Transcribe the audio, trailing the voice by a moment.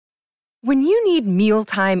When you need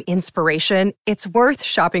mealtime inspiration, it's worth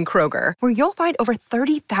shopping Kroger, where you'll find over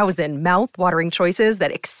 30,000 mouth-watering choices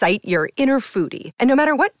that excite your inner foodie. And no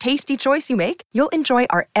matter what tasty choice you make, you'll enjoy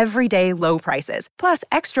our everyday low prices, plus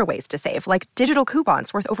extra ways to save, like digital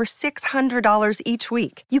coupons worth over $600 each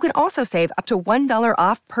week. You can also save up to $1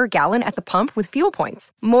 off per gallon at the pump with fuel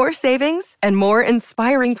points. More savings and more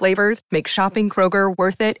inspiring flavors make shopping Kroger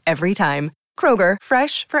worth it every time. Kroger,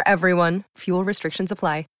 fresh for everyone. Fuel restrictions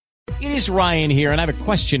apply. It is Ryan here, and I have a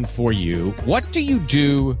question for you. What do you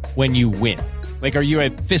do when you win? Like, are you a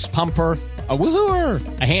fist pumper, a woo-hooer,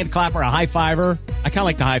 a hand clapper, a high-fiver? I kind of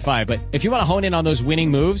like the high-five, but if you want to hone in on those winning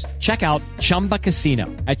moves, check out Chumba Casino.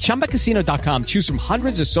 At ChumbaCasino.com, choose from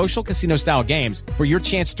hundreds of social casino-style games for your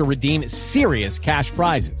chance to redeem serious cash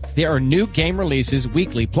prizes. There are new game releases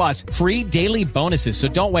weekly, plus free daily bonuses, so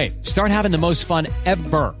don't wait. Start having the most fun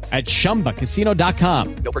ever at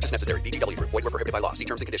ChumbaCasino.com. No purchase necessary. VGW Group. Void where prohibited by law. See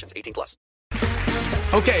terms and conditions. 18+.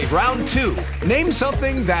 Okay, round two. Name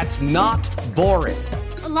something that's not boring.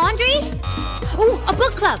 A laundry? Ooh, a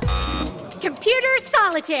book club. Computer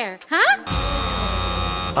solitaire, huh?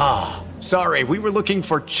 Ah, sorry, we were looking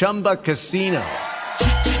for Chumba Casino.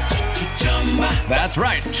 That's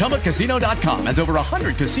right, ChumbaCasino.com has over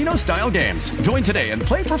 100 casino-style games. Join today and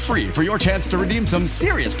play for free for your chance to redeem some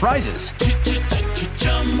serious prizes.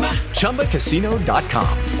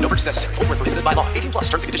 ChumbaCasino.com. No purchase necessary. Void where prohibited by law. 18+.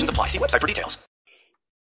 Terms and conditions apply. See website for details.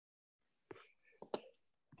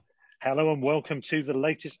 Hello and welcome to the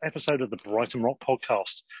latest episode of the Brighton Rock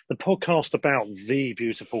Podcast, the podcast about the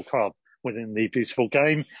beautiful club within the beautiful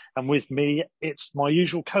game. And with me, it's my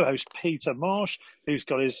usual co-host, Peter Marsh, who's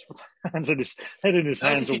got his hands in his head in his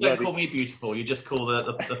hands you already. Don't call me beautiful, you just call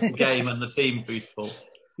the game and the team beautiful.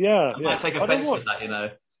 Yeah, I might take offence to that, you know.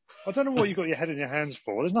 I don't know what you got your head in your hands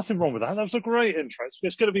for. There's nothing wrong with that. That was a great intro.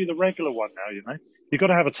 It's going to be the regular one now, you know. You've got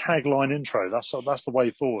to have a tagline intro. That's the way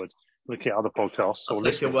forward. Look at other podcasts. I'll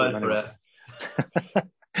take your word for it.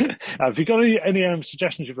 If you've got any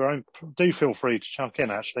suggestions of your own, do feel free to chuck in,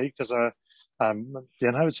 actually, because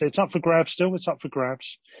it's up for grabs still. It's up for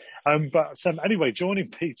grabs. Anyway, joining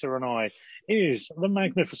Peter and I is the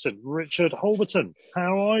magnificent Richard Holberton.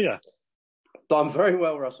 How are you? I'm very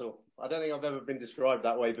well, Russell. I don't think I've ever been described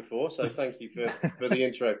that way before, so thank you for the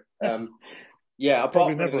intro. Apart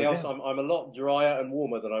from everything else, I'm a lot drier and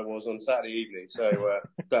warmer than I was on Saturday evening, so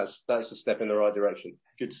that's a step in the right direction.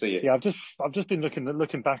 Good to see you. Yeah, I've just been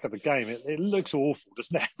looking back at the game. It looks awful,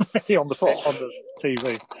 doesn't it? on the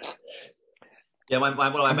TV. Yeah, one of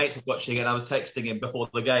my mates was watching it. I was texting him before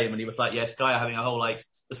the game, and he was like, "Yeah, Sky are having a whole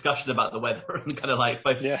discussion about the weather and kind of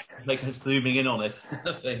zooming in on it."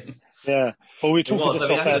 Yeah, well, we talked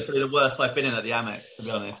about. I think it's probably the worst I've been in at the Amex, to be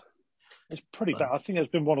honest. It's pretty bad. I think there's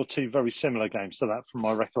been one or two very similar games to that from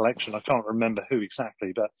my recollection. I can't remember who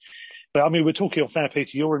exactly, but I mean, we're talking off air,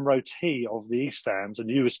 Peter. You're in row T of the East Stands, and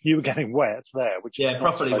you were getting wet there, which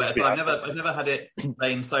properly wet. But I've never had it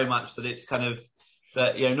rain so much that it's kind of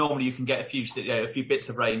that normally you can get a few bits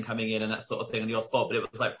of rain coming in and that sort of thing on your spot, but it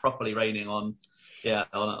was like properly raining on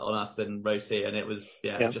us in row T, and it was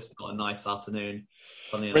just not a nice afternoon.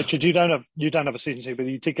 Richard, you don't have a season ticket, but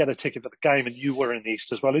you did get a ticket for the game, and you were in the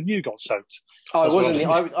East as well, and you got soaked. I wasn't.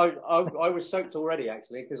 I was soaked already,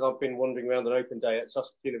 actually, because I've been wandering around an open day at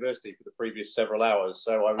Sussex University for the previous several hours.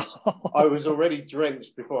 So I was already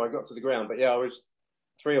drenched before I got to the ground. But I was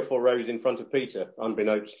 3 or 4 rows in front of Peter,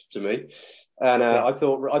 unbeknownst to me, and I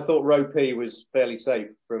thought row P was fairly safe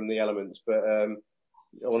from the elements, but.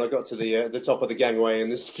 When I got to the top of the gangway,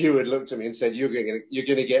 and the steward looked at me and said, "You're going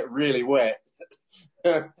to get really wet,"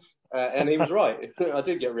 and he was right. I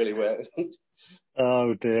did get really wet.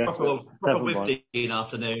 Oh dear! Proper 15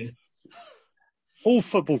 afternoon. All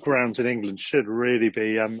football grounds in England should really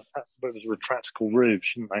be with retractable roofs,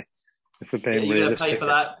 shouldn't they? If we're being realistic. Are you going to pay for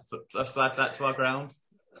that? To add that to our ground?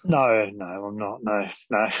 No, I'm not. No.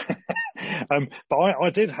 But I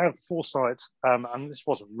did have foresight, and this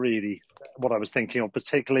wasn't really what I was thinking of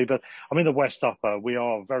particularly, but I'm in the West Upper. We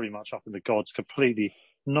are very much up in the gods, completely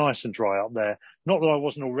nice and dry up there. Not that I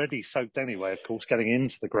wasn't already soaked anyway, of course, getting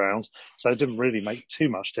into the ground, so it didn't really make too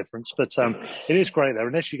much difference. But it is great there,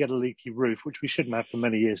 unless you get a leaky roof, which we shouldn't have for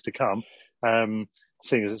many years to come,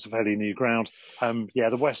 seeing as it's a fairly new ground.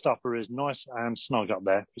 The West Upper is nice and snug up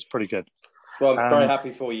there. It's pretty good. Well, I'm very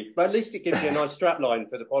happy for you. But at least it gives you a nice strapline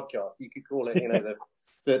for the podcast. You could call it,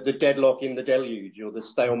 the deadlock in the deluge, or the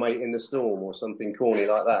stalemate in the storm, or something corny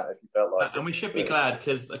like that, if you felt like it. And we should be glad,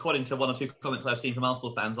 because according to one or two comments I've seen from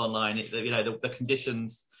Arsenal fans online, the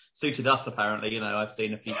conditions suited us. Apparently, I've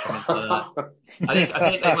seen a few comments on that. I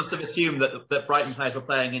think they must have assumed that Brighton players were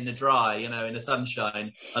playing in the dry, in the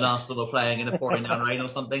sunshine, and Arsenal were playing in the pouring down rain or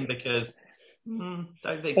something. Because don't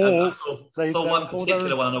think I saw one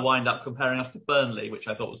particular one on a wind-up comparing us to Burnley, which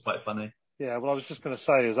I thought was quite funny. Yeah, well, I was just going to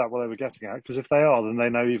say, is that what they were getting at? Because if they are, then they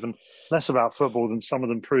know even less about football than some of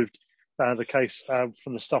them proved the case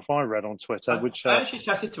from the stuff I read on Twitter. I actually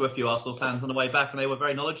chatted to a few Arsenal fans on the way back, and they were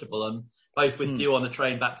very knowledgeable, and both with you on the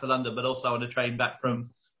train back to London, but also on the train back from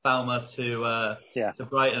Falmouth to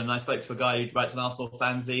Brighton. And I spoke to a guy who writes an Arsenal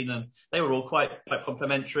fanzine, and they were all quite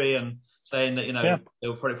complimentary and saying that they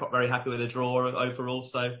were probably very happy with the draw overall.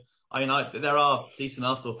 So. I mean, there are decent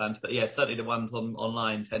Arsenal fans, but certainly the ones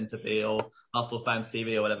online tend to be, or Arsenal Fans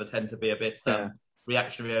TV or whatever, tend to be a bit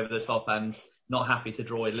reactionary over the top and not happy to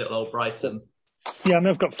draw in little old Brighton. Yeah, I mean,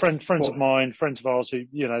 I've got friends of mine, friends of ours who,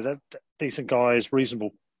 they're decent guys,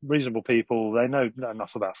 reasonable people. They know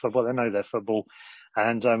enough about football. They know their football.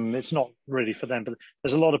 And it's not really for them. But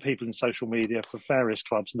there's a lot of people in social media for various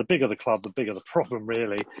clubs. And the bigger the club, the bigger the problem,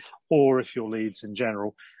 really. Or if you're Leeds in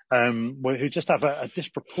general, who just have a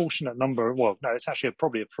disproportionate number. Well, no, it's actually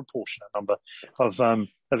probably a proportionate number of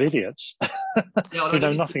idiots who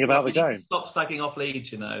know nothing about the game. Stop slagging off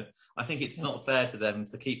Leeds, I think it's not fair to them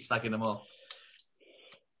to keep slagging them off.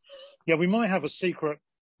 Yeah, we might have a secret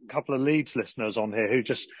couple of Leeds listeners on here who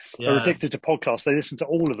just are addicted to podcasts. They listen to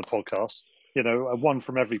all of the podcasts, one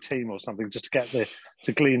from every team or something, just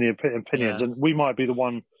to glean the opinions. And we might be the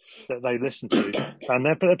one that they listen to. And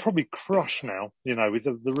they're probably crushed now, with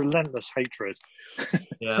the relentless hatred.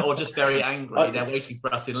 Yeah, or just very angry. They're waiting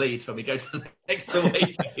for us in Leeds when we go to the next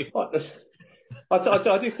away game.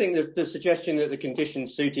 I do think that the suggestion that the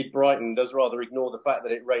conditions suited Brighton does rather ignore the fact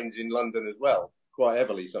that it rains in London as well, quite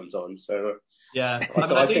heavily sometimes. So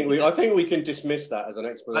I think we can dismiss that as an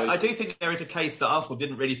explanation. I do think there is a case that Arsenal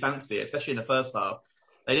didn't really fancy it, especially in the first half.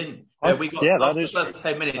 They didn't. After the first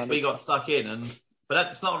 10 minutes, we got stuck in, but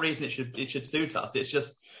that's not a reason it should suit us. It's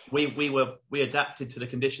just we adapted to the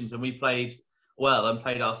conditions and we played well and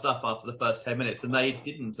played our stuff after the first 10 minutes, and they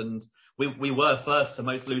didn't. And we were first to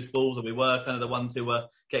most loose balls, and we were kind of the ones who were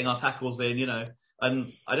getting our tackles in,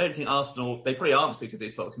 And I don't think Arsenal, they probably aren't suited to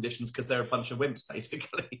these sort of conditions because they're a bunch of wimps,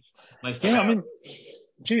 basically. I mean,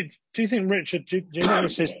 do you think, Richard, do you know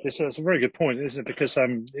this is a very good point, isn't it? Because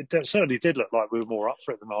it certainly did look like we were more up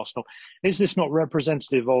for it than Arsenal. Is this not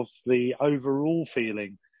representative of the overall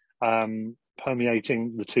feeling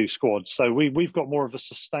permeating the two squads? So we've got more of a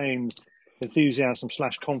sustained enthusiasm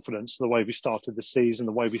 / confidence the way we started the season,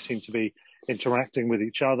 the way we seem to be interacting with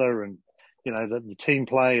each other, and the team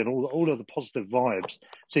play and all of the positive vibes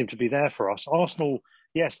seem to be there for us. Arsenal,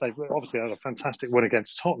 yes, they've obviously had a fantastic win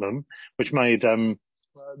against Tottenham, which made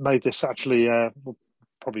this actually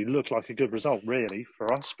probably look like a good result, really,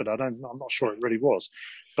 for us. But I'm not sure it really was.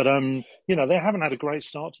 But they haven't had a great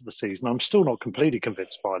start to the season. I'm still not completely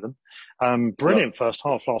convinced by them. Brilliant first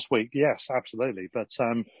half last week, yes, absolutely. But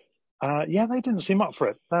they didn't seem up for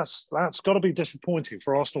it. That's got to be disappointing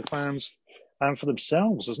for Arsenal fans and for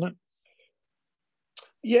themselves, isn't it?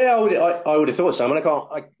 Yeah, I would have thought so. I mean,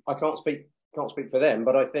 I can't speak for them,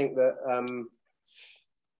 but I think that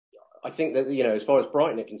as far as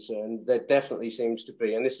Brighton are concerned, there definitely seems to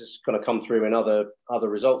be, and this has kind of come through in other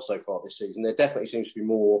results so far this season. There definitely seems to be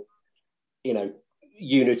more,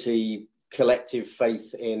 unity, collective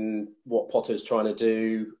faith in what Potter's trying to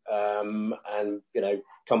do, and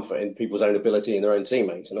comfort in people's own ability and their own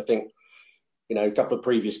teammates. And I think, a couple of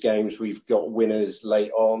previous games we've got winners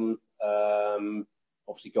late on.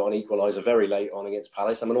 Obviously got an equaliser very late on against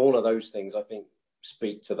Palace. I mean, all of those things, I think,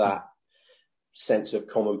 speak to that sense of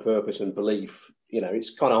common purpose and belief.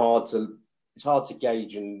 It's kind of hard to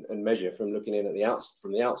gauge and measure from looking in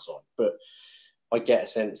from the outside. But I get a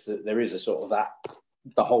sense that there is a sort of that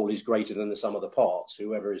the whole is greater than the sum of the parts,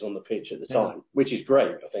 whoever is on the pitch at the time, which is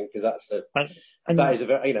great, I think, because that is a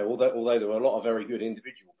very, although there were a lot of very good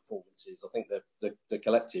individual performances, I think the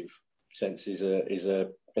collective sense is a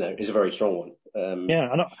very strong one.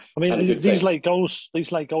 These late goals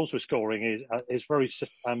we're scoring is very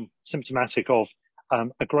symptomatic of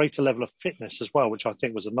a greater level of fitness as well, which I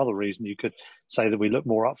think was another reason you could say that we look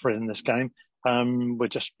more up for it in this game. We're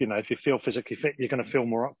just, if you feel physically fit, you're going to feel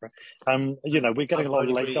more up for it. We're getting a lot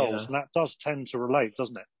of late goals, and that does tend to relate,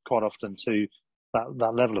 doesn't it, quite often to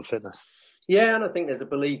that level of fitness. Yeah, and I think there's a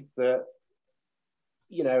belief that,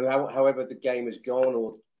 however the game has gone,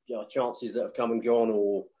 or chances that have come and gone,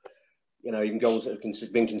 or even goals that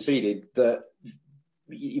have been conceded, that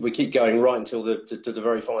we keep going right until to the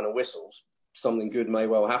very final whistles. Something good may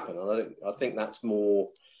well happen. I think that's more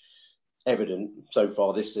evident so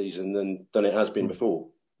far this season than it has been before.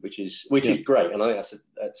 which is great, and I think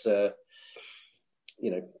that's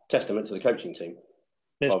testament to the coaching team.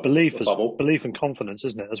 It's belief and confidence,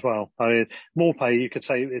 isn't it, as well? I mean, Maupay, you could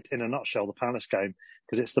say it in a nutshell, the Palace game,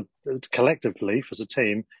 because it's the collective belief as a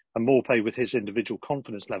team, and Maupay with his individual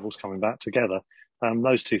confidence levels coming back together.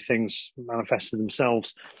 Those two things manifested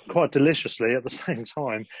themselves quite deliciously at the same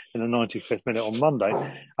time in the 95th minute on Monday.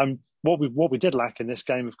 What we did lack in this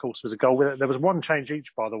game, of course, was a goal. There was one change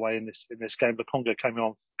each, by the way, in this game. Lokonga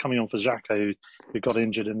coming on for Xhaka, who got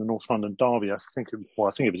injured in the North London derby. I think it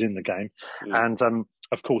was in the game, and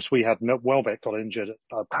of course we had Welbeck got injured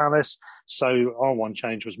at Palace, so our one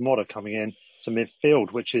change was Modder coming in to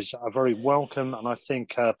midfield, which is a very welcome and I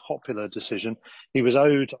think popular decision. He was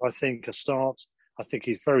owed, I think, a start. I think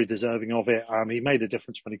he's very deserving of it. He made a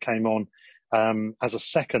difference when he came on as a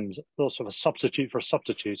second, sort of a substitute for a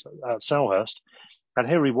substitute at Selhurst. And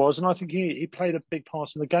here he was, and I think he played a big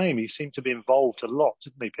part in the game. He seemed to be involved a lot,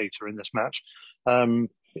 didn't he, Peter, in this match?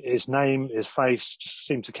 His name, his face just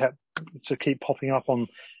seemed to keep popping up on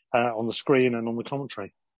the screen and on the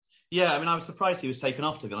commentary. Yeah, I mean, I was surprised he was taken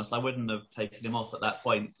off, to be honest. I wouldn't have taken him off at that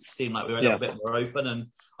point. It seemed like we were a little bit more open, and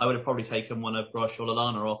I would have probably taken one of Grosh or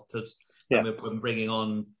Lallana off when bringing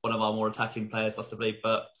on one of our more attacking players, possibly.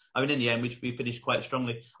 But, I mean, in the end, we finished quite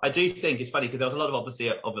strongly. I do think it's funny because there was a lot of, obviously,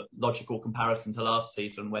 of a logical comparison to last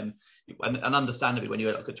season and understandably, when you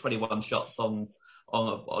look at 21 shots on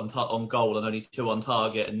goal and only 2 on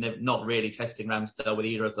target and not really testing Ramsdale with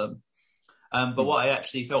either of them. But what I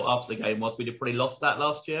actually felt after the game was we'd have probably lost that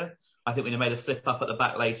last year. I think we'd have made a slip up at the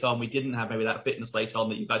back later on. We didn't have maybe that fitness later on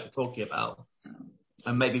that you guys were talking about.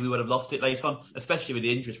 And maybe we would have lost it later on, especially with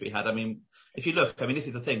the injuries we had. I mean, if you look, I mean, this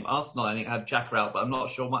is the thing. Arsenal, I think, had Xhaka out, but I'm not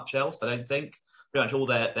sure much else. I don't think. Pretty much all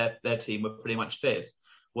their team were pretty much fit.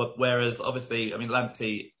 Whereas, obviously, I mean,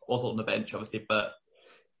 Lamptey was on the bench, obviously, but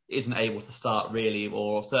isn't able to start really,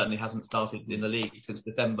 or certainly hasn't started in the league since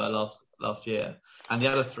December last year. And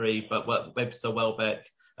the other three, but Webster, Welbeck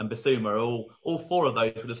and Bissouma, all 4 of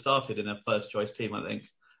those would have started in a first choice team, I think.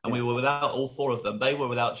 And we were without all 4 of them. They were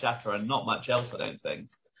without Xhaka and not much else, I don't think.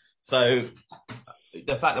 So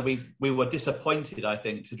the fact that we were disappointed, I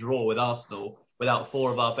think, to draw with Arsenal without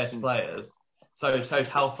 4 of our best players, so it shows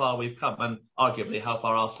how far we've come, and arguably how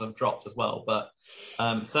far Arsenal have dropped as well. But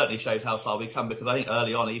certainly shows how far we've come, because I think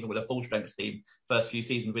early on, even with a full strength team, first few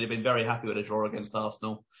seasons, we'd have been very happy with a draw against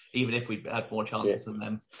Arsenal, even if we'd had more chances than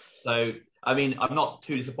them. So, I mean, I'm not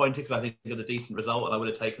too disappointed because I think we got a decent result, and I would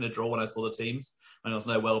have taken a draw when I saw the teams. And there was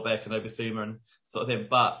no Welbeck and no Bissouma and sort of thing.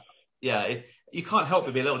 But yeah, you can't help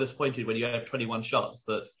but be a little disappointed when you have 21 shots.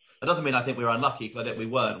 That doesn't mean I think we were unlucky, because we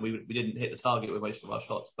weren't. We didn't hit the target with most of our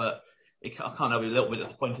shots, but I can't help but be a little bit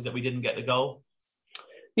disappointed that we didn't get the goal.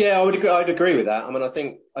 Yeah, I'd agree with that. I mean, I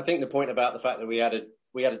think the point about the fact that we had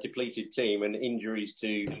a depleted team and injuries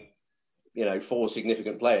to 4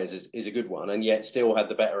 significant players is a good one, and yet still had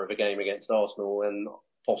the better of a game against Arsenal and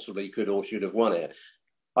possibly could or should have won it.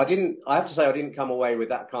 I have to say I didn't come away with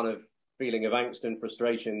that kind of feeling of angst and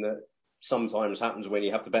frustration that sometimes happens when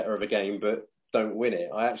you have the better of a game but don't win it.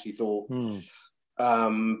 I actually thought,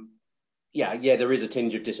 there is a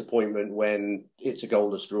tinge of disappointment when it's a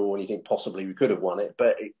goalless draw and you think possibly we could have won it.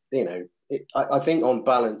 But, I think on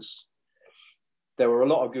balance, there were a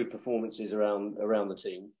lot of good performances around the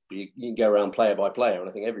team. You can go around player by player, and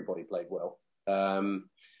I think everybody played well.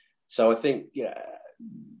 So I think,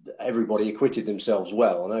 everybody acquitted themselves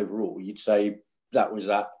well, and overall you'd say that was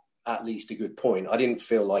at least a good point. I didn't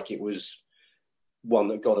feel like it was one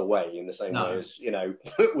that got away in the same way as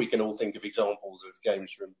we can all think of examples of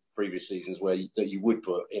games from previous seasons that you would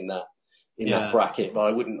put in that bracket, but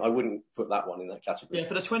I wouldn't put that one in that category. Yeah,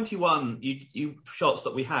 for the 21 you shots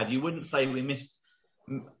that we had, you wouldn't say we missed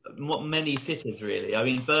many sitters really. I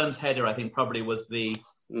mean, Burns' header I think probably was the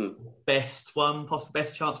best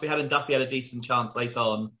chance we had, and Duffy had a decent chance late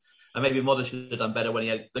on, and maybe Modder should have done better when he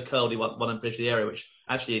had the curly one and finished the area, which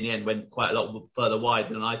actually in the end went quite a lot further wide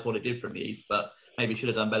than I thought it did from the east, but maybe should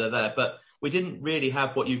have done better there. But we didn't really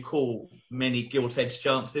have what you call many gilt-edged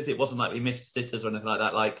chances. It wasn't like we missed sitters or anything like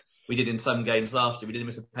that, like we did in some games last year. We didn't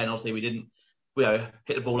miss a penalty, we didn't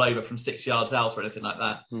hit the ball over from 6 yards out or anything like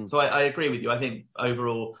that. So I agree with you. I think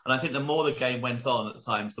overall, and I think the more the game went on at the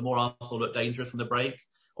times, the more Arsenal looked dangerous on the break.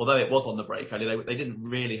 Although it was on the break, they didn't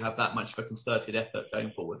really have that much of a concerted effort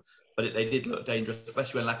going forward. But they did look dangerous,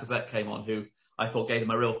 especially when Lacazette came on, who I thought gave them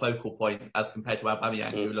a real focal point as compared to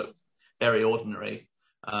Aubameyang, who looked very ordinary.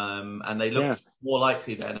 And they looked more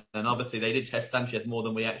likely then. And obviously they did test Sanchez more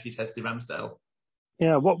than we actually tested Ramsdale.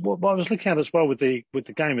 Yeah, what I was looking at as well with the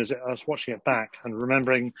game is I was watching it back and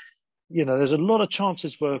remembering there's a lot of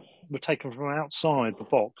chances were taken from outside the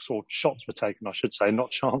box, or shots were taken, I should say,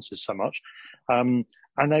 not chances so much. And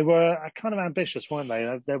they were kind of ambitious, weren't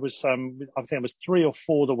they? There was, I think it was 3 or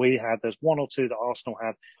 4 that we had. There's 1 or 2 that Arsenal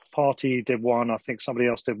had. Partey did one. I think somebody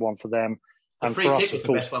else did one for them. The And free for kick us, was of the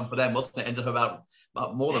course, best one for them, wasn't it? Ended up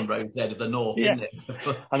about more than Rhodes Ed of the North, Yeah. didn't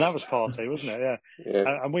it? and that was Partey, wasn't it? Yeah.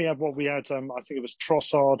 Yeah. And we had what we had. I think it was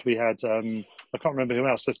Trossard. We had. I can't remember who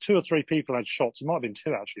else. There's 2 or 3 people had shots. It might have been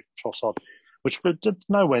 2 actually for Trossard, which were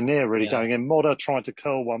nowhere near really going in. Modder tried to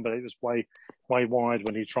curl one, but it was way wide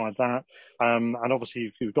when he tried that. And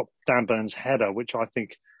obviously you've got Dan Burns' header, which I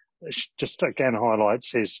think just again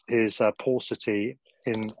highlights his paucity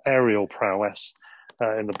in aerial prowess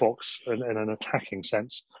in the box in an attacking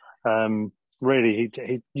sense. Really,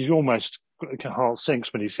 he almost heart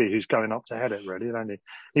sinks when you see who's going up to head it. Really, don't he?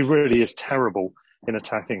 He really is terrible in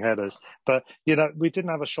attacking headers. But we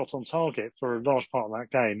didn't have a shot on target for a large part of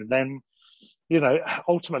that game, and then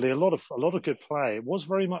ultimately a lot of good play. It was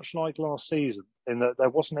very much like last season in that there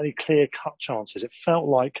wasn't any clear cut chances. It felt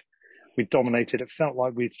like we dominated. It felt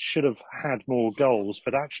like we should have had more goals.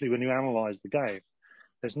 But actually, when you analyse the game,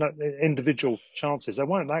 there's no individual chances. They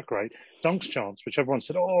weren't that great. Dunk's chance, which everyone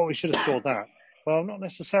said, "Oh, we should have scored that." Well, not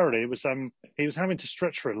necessarily. It was he was having to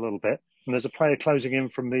stretch for it a little bit, and there's a player closing in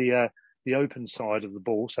from the open side of the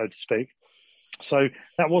ball, so to speak. So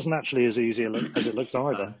that wasn't actually as easy as it looked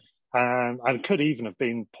either, and could even have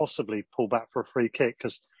been possibly pulled back for a free kick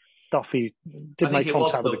because Duffy did make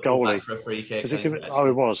contact with the goalie for a free kick. it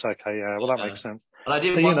was okay. Yeah, well that makes sense. And I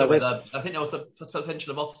did wonder whether I think there was a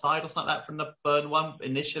potential of offside or something like that from the Burn one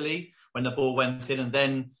initially when the ball went in, and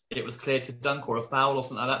then it was cleared to Dunk or a foul or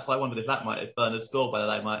something like that. So I wondered if that might have Burn had scored, whether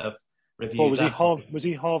they might have reviewed. Well, was that. Was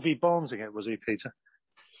he Harvey Barnesing it? Was he, Peter?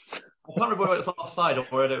 I can't remember whether it was offside or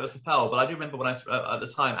whether it was a foul, but I do remember when at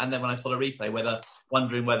the time, and then when I saw the replay,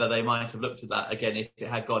 wondering whether they might have looked at that again if it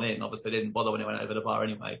had gone in. Obviously, they didn't bother when it went over the bar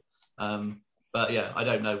anyway. But yeah, I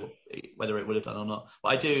don't know whether it would have done or not.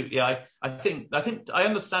 But I do, I think I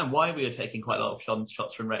understand why we were taking quite a lot of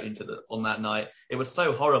shots from Reading on that night. It was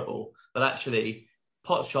so horrible, but actually,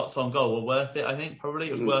 pot shots on goal were worth it. I think probably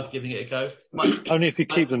it was worth giving it a go. Only if you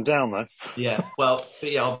keep them down, though. Yeah, well,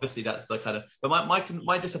 but yeah, obviously that's the kind of. But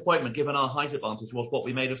my disappointment, given our height advantage, was what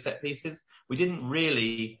we made of set pieces. We didn't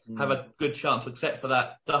really have a good chance, except for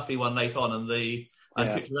that Duffy one late on and the. And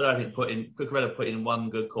Cucurella, I think, Cucurella put in one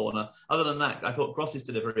good corner. Other than that, I thought Gross's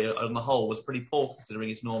delivery on the whole was pretty poor considering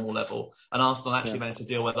his normal level. And Arsenal actually managed to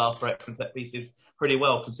deal with our threats from set pieces pretty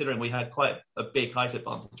well, considering we had quite a big height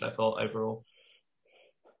advantage, I thought, overall.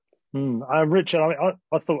 Richard,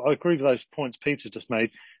 I thought I agree with those points Peter just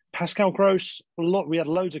made. Pascal Gross, we had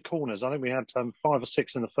loads of corners. I think we had 5 or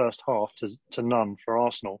 6 in the first half to none for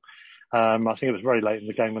Arsenal. I think it was very late in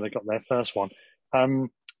the game when they got their first one.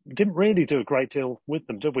 Didn't really do a great deal with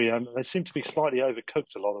them, did we? They seemed to be slightly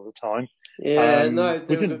overcooked a lot of the time. Yeah,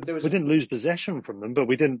 we didn't lose possession from them, but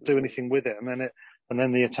we didn't do anything with it, and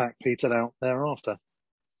then the attack petered out thereafter.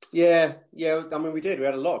 Yeah. I mean, we did. We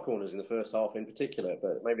had a lot of corners in the first half, in particular,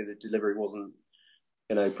 but maybe the delivery wasn't,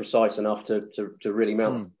 precise enough to really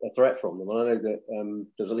mount a threat from them. And I know that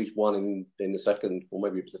there was at least one in the second, or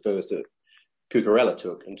maybe it was the first, that Cucurella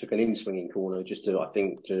took an in-swinging corner just to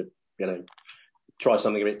try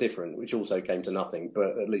something a bit different, which also came to nothing.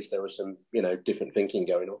 But at least there was some, different thinking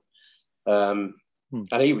going on.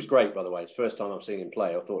 And he was great, by the way. It's the first time I've seen him play.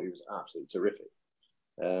 I thought he was absolutely terrific.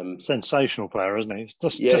 Sensational player, isn't he?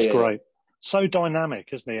 It's just great. So dynamic,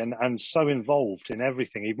 isn't he? And so involved in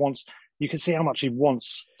everything. You can see how much he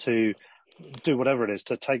wants to do whatever it is,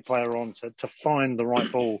 to take player on, to find the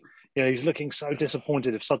right ball. He's looking so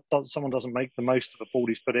disappointed if someone doesn't make the most of a ball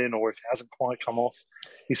he's put in, or if it hasn't quite come off.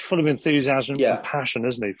 He's full of enthusiasm and passion,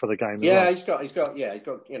 isn't he, for the game? Yeah, as well. he's got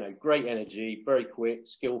great energy, very quick,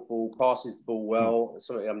 skillful, passes the ball well.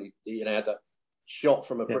 He had that shot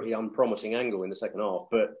from a pretty unpromising angle in the second half,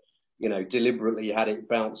 but deliberately had it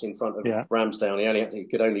bounce in front of Ramsdale. He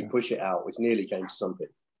could only push it out, which nearly came to something.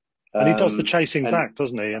 And he does the chasing back,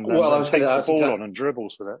 doesn't he? And takes the ball on and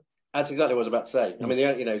dribbles with it. That's exactly what I was about to say. I mean,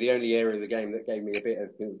 the only area of the game that gave me a bit of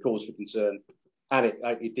cause for concern, and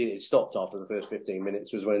it stopped after the first 15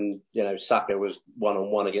 minutes, was when Saka was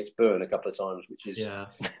one-on-one against Burn a couple of times, which is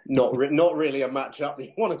not really a matchup that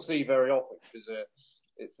you want to see very often, because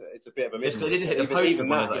it's a bit of a mystery. They did hit the post from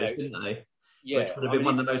one of those, didn't they? Yeah, which would have been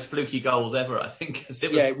one of the most fluky goals ever, I think.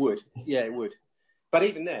 It would. Yeah, it would. But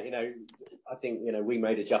even there, I think we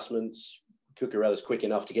made adjustments. Cucurella's quick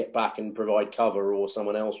enough to get back and provide cover, or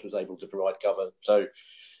someone else was able to provide cover. So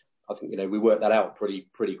I think we worked that out pretty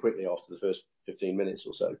quickly after the first 15 minutes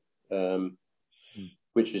or so.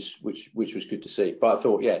 which was good to see. But I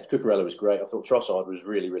thought, Cucurella was great. I thought Trossard was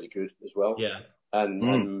really, really good as well. Yeah.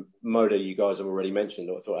 And Moda, you guys have already mentioned,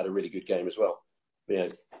 I thought had a really good game as well.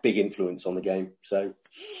 Big influence on the game. So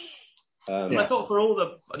I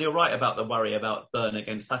thought and you're right about the worry about Burn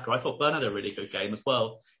against Saka. I thought Burn had a really good game as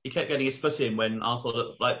well. He kept getting his foot in when Arsenal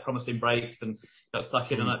looked like promising breaks and got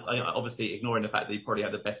stuck in. And I obviously ignoring the fact that he probably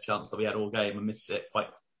had the best chance that we had all game and missed it by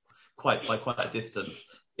quite a distance.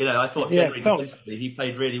 I thought he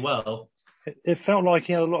played really well. It felt like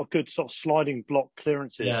he had a lot of good sort of sliding block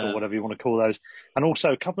clearances or whatever you want to call those. And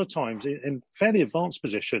also a couple of times in fairly advanced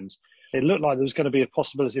positions, it looked like there was going to be a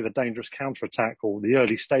possibility of a dangerous counter-attack or the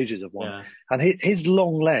early stages of one. Yeah. And his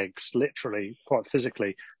long legs, literally, quite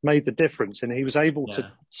physically, made the difference. And he was able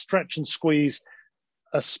to stretch and squeeze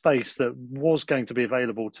a space that was going to be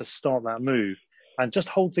available to start that move and just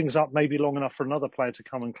hold things up maybe long enough for another player to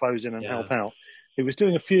come and close in and help out. He was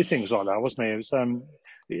doing a few things like that, wasn't he? It was,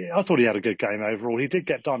 I thought he had a good game overall. He did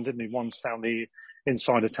get done, didn't he, once down the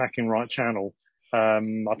inside attacking right channel. I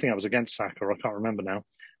think that was against Saka. I can't remember now.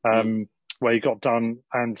 Where he got done.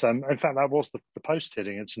 And in fact, that was the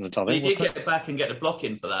post-hitting incident, I think. He did get back and get a block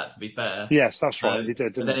in for that, to be fair. Yes, that's right. He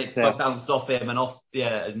did, didn't he? And then it bounced off him and off,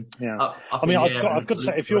 Up I mean, I've got to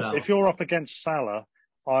say, if you're up against Salah,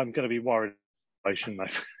 I'm going to be worried,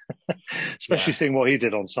 especially seeing what he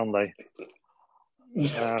did on Sunday.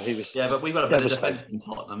 He was but we've got a better defence than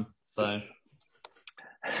Tottenham, so.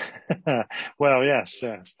 Well, yes.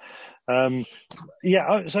 So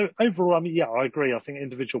overall, I agree. I think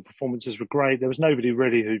individual performances were great. There was nobody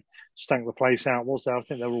really who stank the place out, was there? I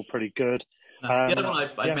think they were all pretty good. The other one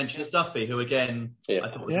I mentioned is Duffy, who again I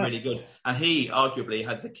thought was really good, and he arguably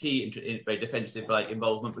had the key in very defensive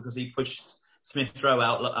involvement because he pushed Smith Rowe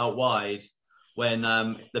out wide when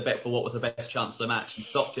the bet for what was the best chance of the match and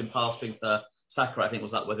stopped him passing to Saka, I think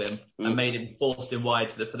was up with him, and forced him wide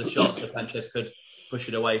for the shot so Sanchez could push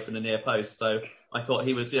it away from the near post. So I thought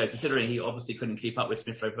he was, considering he obviously couldn't keep up with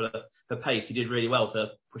Smith Rowe for pace, he did really well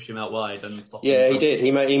to push him out wide and stop him. Yeah, he did.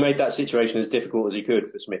 He made that situation as difficult as he could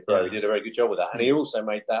for Smith Rowe. He did a very good job with that. And he also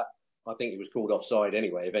made that, I think he was called offside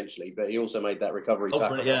anyway, eventually, but he also made that recovery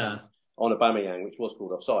tackle on Aubameyang, which was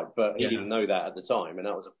called offside. But he didn't know that at the time, and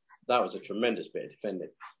that was a tremendous bit of defending.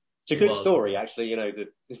 It's a good story, actually,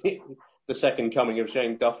 the second coming of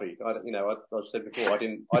Shane Duffy. I've said before, I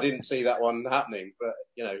didn't see that one happening, but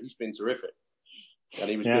he's been terrific, and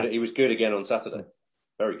he was good. He was good again on Saturday.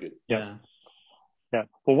 Very good. Yeah.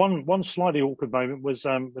 Well, one slightly awkward moment was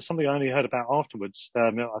something I only heard about afterwards.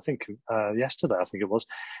 I think yesterday, I think it was.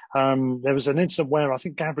 There was an incident where I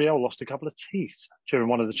think Gabriel lost a couple of teeth during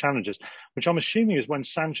one of the challenges, which I'm assuming is when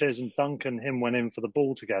Sanchez and Duncan went in for the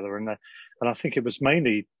ball together, and I think it was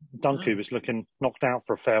mainly Duncan who was looking knocked out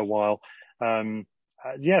for a fair while.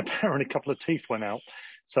 Apparently a couple of teeth went out,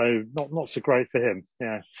 so not so great for him.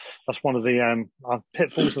 Yeah, that's one of the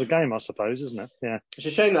pitfalls of the game, I suppose, isn't it? Yeah, it's a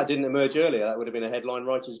shame that didn't emerge earlier. That would have been a headline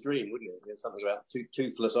writer's dream, wouldn't it? Something about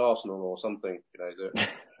toothless Arsenal or something.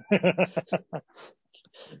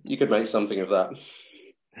 You could make something of that.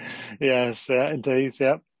 Yes, indeed.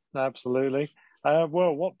 Yeah, absolutely.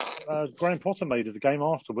 What Graham Potter made of the game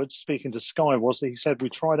afterwards, speaking to Sky, was that he said, "We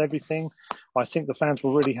tried everything. I think the fans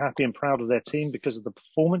were really happy and proud of their team because of the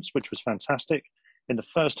performance, which was fantastic. In the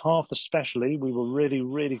first half especially, we were really,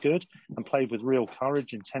 really good and played with real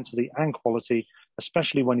courage, intensity and quality,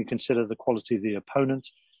 especially when you consider the quality of the opponent.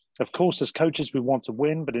 Of course, as coaches, we want to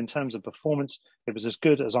win, but in terms of performance, it was as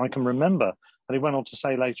good as I can remember." And he went on to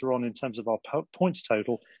say later on, in terms of our points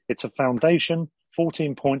total, it's a foundation.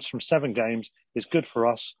 14 points from 7 games is good for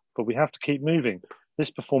us, but we have to keep moving.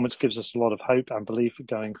 This performance gives us a lot of hope and belief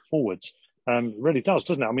going forwards. It really does,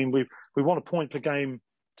 doesn't it? I mean, we want a point per game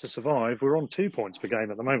to survive. We're on 2 points per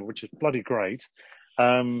game at the moment, which is bloody great.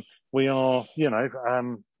 We are,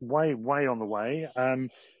 way on the way.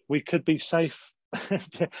 We could be safe.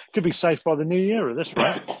 Could be safe by the new year at this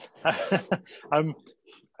rate.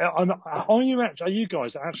 Are you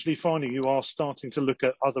guys actually finding you are starting to look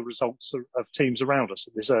at other results of teams around us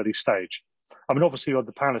at this early stage? I mean, obviously on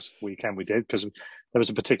the Palace weekend we did because there was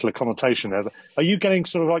a particular connotation there. But are you getting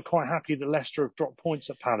sort of quite happy that Leicester have dropped points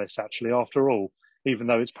at Palace actually after all, even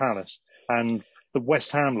though it's Palace, and the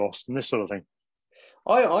West Ham lost and this sort of thing?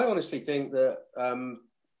 I honestly think that, and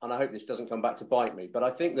I hope this doesn't come back to bite me, but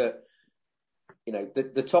I think that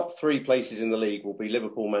the top 3 places in the league will be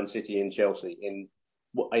Liverpool, Man City, and Chelsea in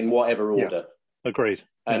whatever order. Yeah, agreed.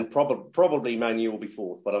 And probably Man U will be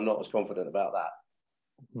 4th, but I'm not as confident about that.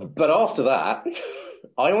 But after that,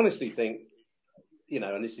 I honestly think,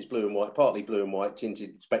 and this is blue and white, partly blue and white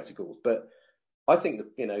tinted spectacles, but I think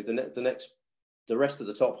that, the rest of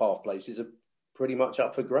the top half places pretty much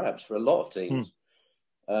up for grabs for a lot of teams.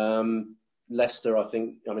 Leicester, I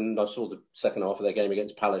saw the second half of their game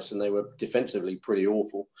against Palace, and they were defensively pretty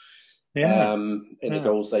awful. In the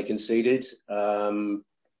goals they conceded.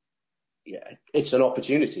 It's an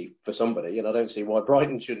opportunity for somebody, and I don't see why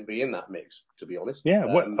Brighton shouldn't be in that mix, to be honest.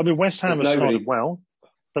 West Ham has started well,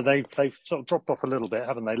 but they've sort of dropped off a little bit,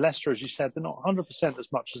 haven't they? Leicester, as you said, they're not 100%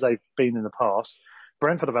 as much as they've been in the past.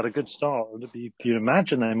 Brentford have had a good start. You'd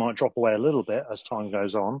imagine they might drop away a little bit as time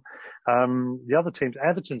goes on. The other teams,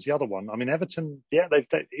 Everton's the other one. I mean, Everton,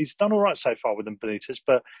 he's done all right so far with them, Benitez,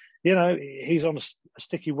 but, he's on a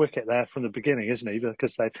sticky wicket there from the beginning, isn't he?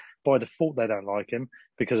 Because by default, they don't like him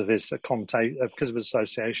because of his because of his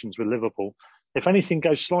associations with Liverpool. If anything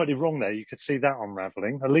goes slightly wrong there, you could see that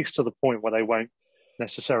unravelling, at least to the point where they won't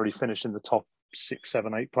necessarily finish in the top 6,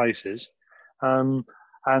 7, 8 places.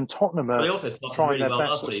 And Tottenham are trying their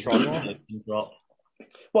best to struggle.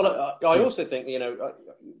 Well, I also think,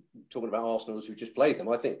 talking about Arsenal who just played them,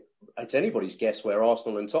 I think it's anybody's guess where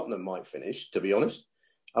Arsenal and Tottenham might finish, to be honest.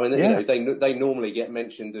 I mean, they normally get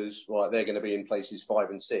mentioned as, they're going to be in places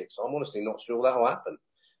 5 and 6. I'm honestly not sure that'll happen.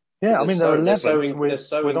 Yeah, I mean, they're 11th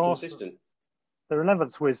with inconsistent. They're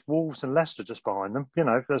 11th with Wolves and Leicester just behind them.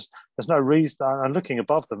 There's no reason. And looking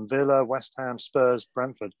above them, Villa, West Ham, Spurs,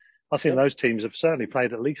 Brentford, I think those teams have certainly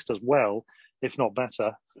played at least as well, if not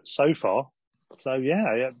better, so far. So,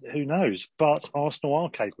 who knows? But Arsenal are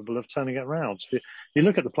capable of turning it around. You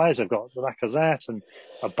look at the players they've got, Lacazette and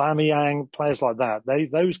Aubameyang, players like that.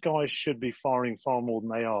 Those guys should be firing far more than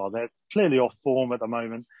they are. They're clearly off form at the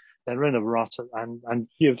moment. They're in a rut, and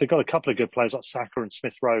they've got a couple of good players like Saka and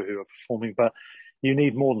Smith Rowe who are performing, but you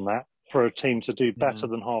need more than that for a team to do better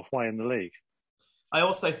than halfway in the league. I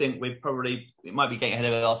also think we might be getting ahead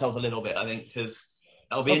of ourselves a little bit, I think, because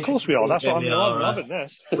it'll be of course we are. That's why I'm loving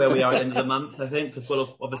this. Where we are at the end of the month, I think, because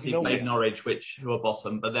we'll obviously play Norwich, who are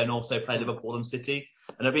bottom, but then also play Liverpool and City.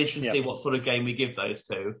 And it'll be interesting to see what sort of game we give those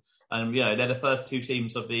two. And, they're the first two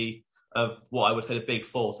teams of what I would say the big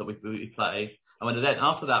four that we play. And then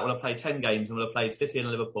after that, we'll have played 10 games and we'll have played City and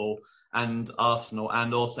Liverpool and Arsenal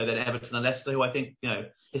and also then Everton and Leicester, who I think,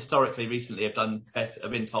 historically recently have done better,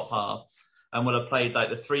 have been top half. And we'll have played like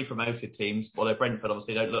the 3 promoted teams, although Brentford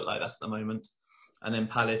obviously don't look like that at the moment. And then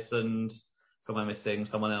Palace and, who am I missing?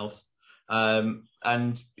 Someone else. We'll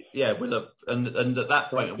have, and at that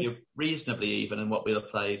point it'll be reasonably even in what we'll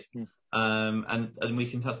have played. And we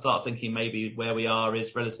can start thinking maybe where we are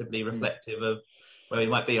is relatively reflective of where we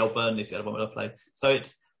might be. Burnley's the other one we'll have played.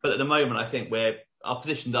 But at the moment, I think our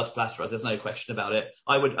position does flatter us. There's no question about it.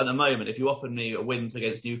 I would, at the moment, if you offered me a win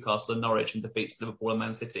against Newcastle and Norwich and defeats Liverpool and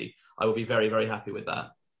Man City, I would be very, very happy with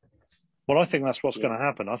that. Well, I think that's what's going to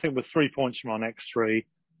happen. I think with 3 points from our next 3,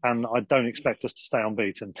 and I don't expect us to stay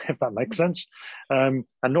unbeaten, if that makes sense. And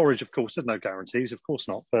Norwich, of course, there's no guarantees, of course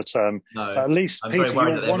not. But no, at least, I'm Peter, very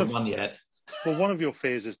worried that they haven't won yet. Well, one of your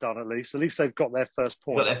fears is done at least. At least they've got their first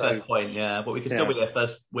point. Got their first point, yeah. But we can still be their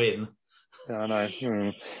first win. Yeah, I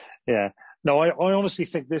know. Yeah. No, I honestly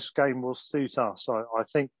think this game will suit us. I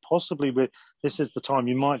think possibly this is the time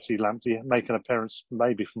you might see Lamptey make an appearance,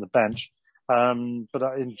 maybe from the bench. But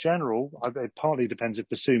in general, it partly depends if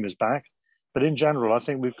Basuma's back. But in general, I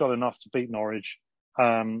think we've got enough to beat Norwich.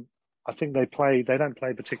 I think they don't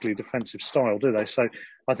play particularly defensive style, do they? So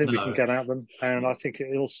I think we can get at them. And I think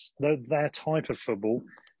their type of football,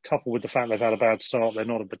 coupled with the fact they've had a bad start, they're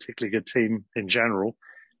not a particularly good team in general,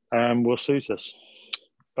 will suit us.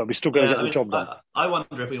 But we still got to get the job done. I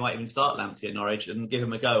wonder if we might even start Lamptey at Norwich and give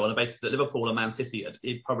him a go on the basis that Liverpool and Man City,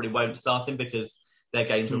 he probably won't start him because their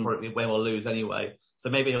games will probably win or lose anyway. So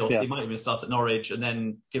maybe he might even start at Norwich and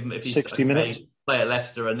then give him, if he's 60 minutes, play at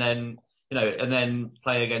Leicester and then and then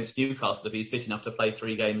play against Newcastle if he's fit enough to play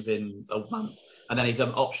 3 games in a month. And then he's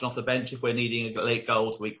an option off the bench if we're needing a late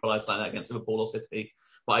goal to equalise like that against Liverpool or City.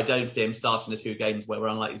 But I don't see him starting the 2 games where we're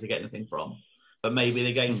unlikely to get anything from. But maybe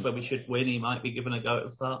the games where we should win, he might be given a go at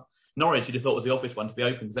the start. Norwich, you'd have thought was the obvious one to be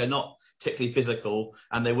open because they're not particularly physical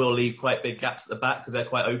and they will leave quite big gaps at the back because they're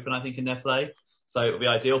quite open, I think, in their play. So it would be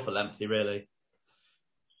ideal for Lamptey, really.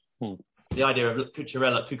 The idea of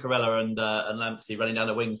Cucurella and Lamptey running down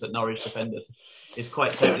the wings at Norwich defenders is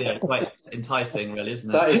quite enticing, really, isn't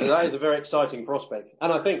it? That is a very exciting prospect.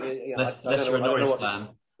 And I think... Unless you're a Norwich fan.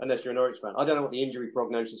 Unless you're a Norwich fan. I don't know what the injury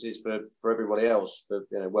prognosis is for everybody else, for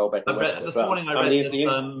Welbeck and Webster. This morning I read that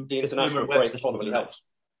the international break probably helps.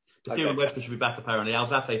 Steven Webster should be back, apparently.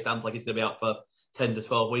 Alzate sounds like he's going to be out for 10 to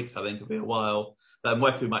 12 weeks, I think. It'll be a while.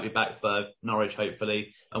 Mwepu might be back for Norwich,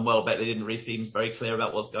 hopefully. And Welbeck, they didn't really seem very clear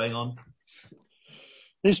about what's going on.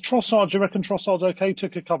 Is Trossard, do you reckon Trossard's okay?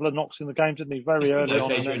 Took a couple of knocks in the game, didn't he? Very early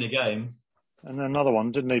on. Okay during the game. And another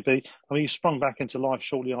one, didn't he? He sprung back into life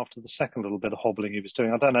shortly after the second little bit of hobbling he was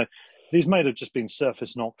doing. I don't know. These may have just been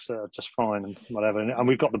surface knocks that are just fine and whatever. And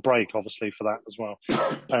we've got the break, obviously, for that as well.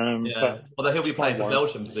 Although he'll be playing with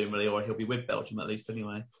Belgium, presumably, or he'll be with Belgium at least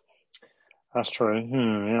anyway. That's true.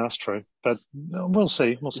 Yeah, that's true. But we'll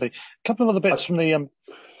see. A couple of other bits from the game.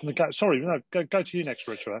 Sorry, no, go to you next,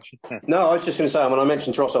 Richard. Actually, yeah. No, I was just going to say. I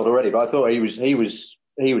mentioned Trossard already, but I thought he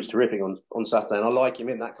was terrific on Saturday, and I like him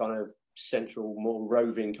in that kind of central, more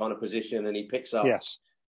roving kind of position, and he picks up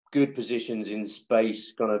good positions in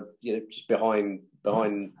space, kind of just behind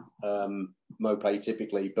Mopé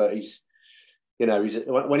typically. But he's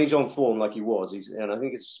when he's on form like he was, and I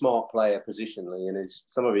think it's a smart player positionally, and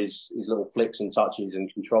some of his little flicks and touches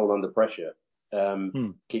and control under pressure,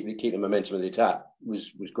 keep the momentum of the attack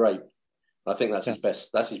was great. I think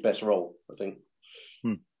that's his best role. I think.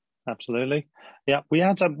 Absolutely. Yeah, we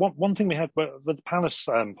had one thing we had with the Palace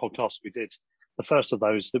podcast we did, the first of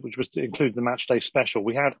those, which was to include the match day special.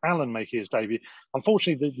 We had Alan making his debut.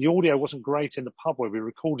 Unfortunately, the audio wasn't great in the pub where we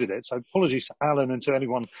recorded it, so apologies to Alan and to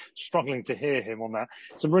anyone struggling to hear him on that.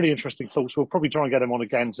 Some really interesting thoughts. We'll probably try and get him on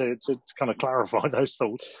again to kind of clarify those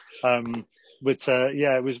thoughts. But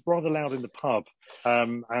it was rather loud in the pub.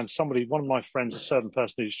 And one of my friends, a certain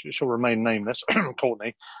person who shall remain nameless,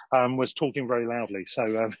 Courtney, was talking very loudly.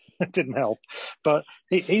 So it didn't help. But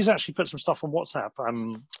he's actually put some stuff on WhatsApp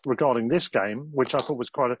regarding this game, which I thought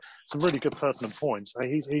was some really good pertinent points.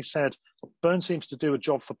 He said, Burns seems to do a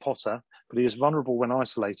job for Potter, but he is vulnerable when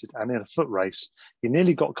isolated and in a foot race. He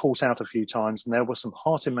nearly got caught out a few times, and there were some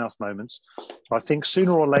heart-in-mouth moments. I think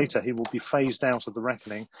sooner or later he will be phased out of the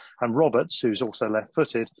reckoning, and Roberts, who's also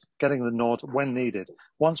left-footed, getting the nod when needed.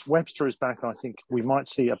 Once Webster is back, I think we might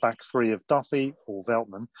see a back three of Duffy or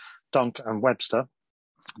Veltman, Dunk and Webster.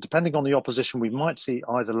 Depending on the opposition, we might see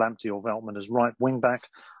either Lamptey or Veltman as right wing-back.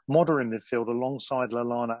 Modder in midfield alongside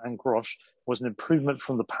Lallana and Grosh was an improvement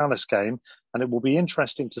from the Palace game, and it will be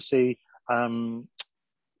interesting to see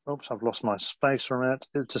I've lost my space from it.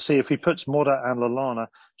 To see if he puts Modder and Lallana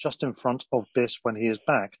just in front of Biss when he is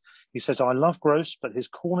back. He says, I love Gross, but his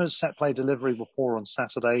corners set play delivery were poor on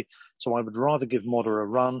Saturday, so I would rather give Modder a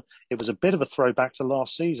run. It was a bit of a throwback to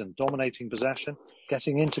last season, dominating possession,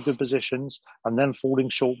 getting into good positions, and then falling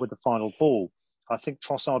short with the final ball. I think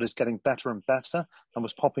Trossard is getting better and better and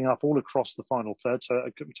was popping up all across the final third. So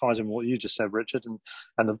it ties in what you just said, Richard,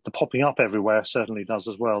 and the popping up everywhere certainly does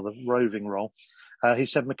as well, the roving role. He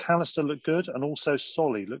said McAllister looked good, and also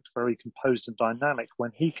Solly looked very composed and dynamic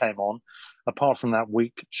when he came on, apart from that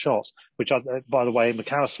weak shot, which, by the way,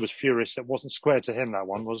 McAllister was furious. It wasn't square to him, that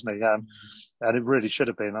one, wasn't he? And it really should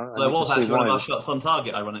have been. Well, it was actually one of our shots on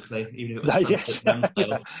target, ironically, even if it was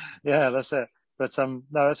yeah, that's it. But no,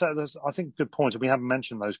 that's I think a good point. And we haven't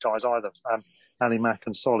mentioned those guys either, Ali Mack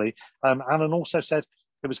and Solly. Alan also said,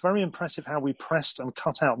 it was very impressive how we pressed and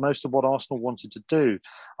cut out most of what Arsenal wanted to do.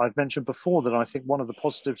 I've mentioned before that I think one of the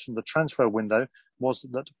positives from the transfer window was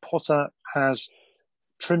that Potter has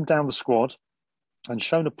trimmed down the squad and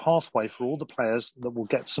shown a pathway for all the players that will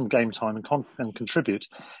get some game time and contribute.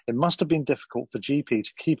 It must have been difficult for GP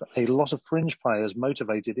to keep a lot of fringe players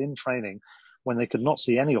motivated in training when they could not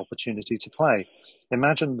see any opportunity to play.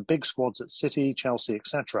 Imagine the big squads at City, Chelsea,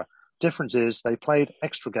 etc. Difference is they played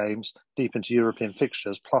extra games deep into European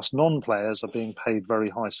fixtures, plus non-players are being paid very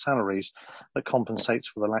high salaries that compensates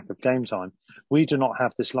for the lack of game time. We do not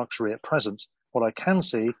have this luxury at present. What I can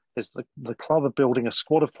see is the club are building a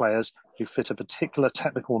squad of players who fit a particular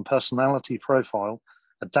technical and personality profile,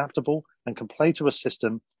 adaptable and can play to a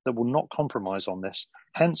system that will not compromise on this,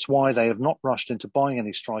 hence why they have not rushed into buying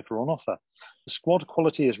any striker on offer. The squad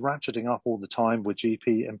quality is ratcheting up all the time with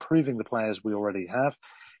GP improving the players we already have.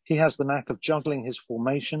 He has the knack of juggling his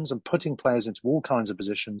formations and putting players into all kinds of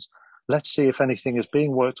positions. Let's see if anything is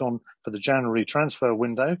being worked on for the January transfer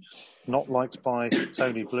window. Not liked by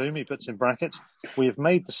Tony Bloom, he puts in brackets. We have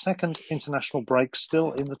made the second international break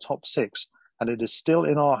still in the top six, and it is still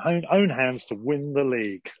in our own hands to win the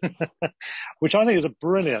league. Which I think is a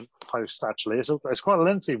brilliant post, actually. It's quite a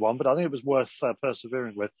lengthy one, but I think it was worth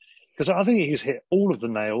persevering with. Because I think he's hit all of the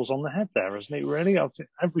nails on the head there, hasn't he, really?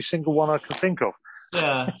 Every single one I can think of.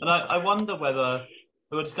 Yeah, and I wonder whether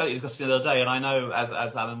we were discussing the other day, and I know,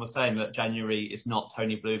 as Alan was saying, that January is not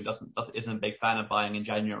Tony Bloom isn't a big fan of buying in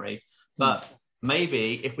January, but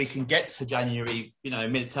maybe if we can get to January,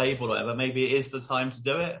 mid-table or whatever, maybe it is the time to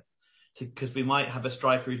do it, because we might have a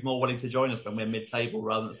striker who's more willing to join us when we're mid-table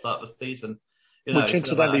rather than start the season. Which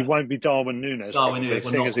incidentally won't be Darwin Núñez,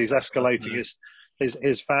 seeing as he's escalating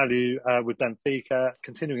his value with Benfica,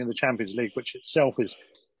 continuing in the Champions League, which itself is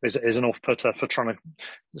is an off-putter for trying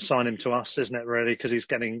to sign him to us, isn't it? Really, because he's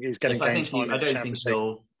getting game time. I don't think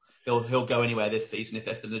he'll go anywhere this season if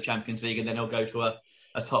they're still in the Champions League, and then he'll go to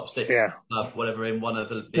a top six, whatever, in one of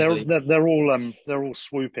the big leagues. They're all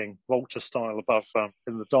swooping vulture style above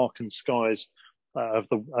in the darkened skies of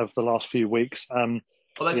the last few weeks.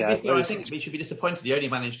 I think we should be disappointed. He only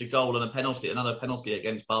managed a goal and another penalty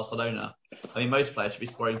against Barcelona. I mean, most players should be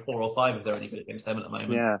scoring 4 or 5 if they're any good against them at the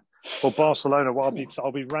moment. Yeah. Well, Barcelona. Well,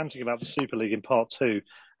 I'll be ranting about the Super League in part 2.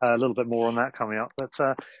 A little bit more on that coming up. But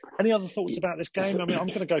any other thoughts about this game? I mean, I'm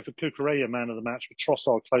going to go for Cucurella man of the match with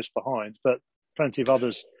Trossard close behind, but plenty of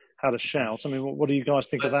others had a shout. I mean, what do you guys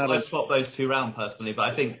think of that? I swapped those two round personally, but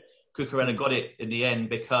I think Cucurella got it in the end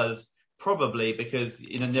because in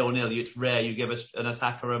a 0-0, it's rare you give an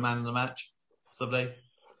attacker a man of the match. Possibly,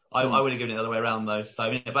 I would have given it the other way around though.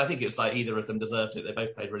 So, but I think it was like either of them deserved it. They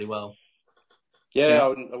both played really well. Yeah,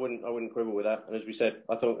 I wouldn't quibble with that. And as we said,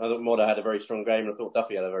 I thought Modder had a very strong game, and I thought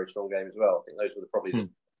Duffy had a very strong game as well. I think those were probably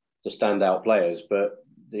the standout players. But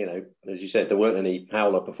as you said, there weren't any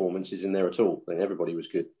howler performances in there at all. I think everybody was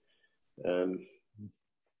good.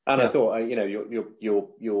 I thought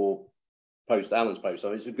your post, Alan's post, I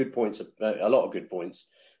mean, it's a good points, a lot of good points.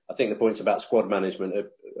 I think the points about squad management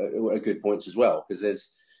are good points as well,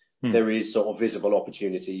 because there is sort of visible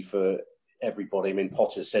opportunity for everybody. I mean,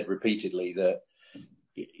 Potter said repeatedly that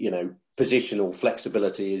positional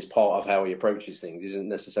flexibility is part of how he approaches things. He doesn't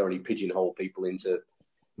necessarily pigeonhole people into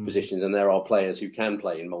positions, and there are players who can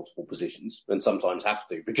play in multiple positions and sometimes have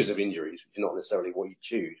to because of injuries, which is not necessarily what you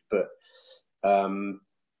choose. But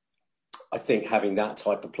I think having that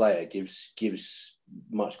type of player gives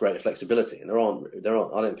much greater flexibility, and there aren't.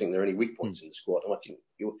 I don't think there are any weak points in the squad, and I think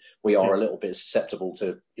we are a little bit susceptible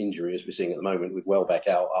to injury as we're seeing at the moment with Welbeck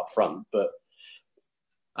out up front. But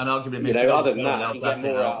arguably, other than that, you get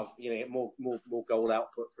more out of get more goal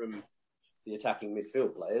output from the attacking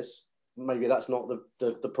midfield players. Maybe that's not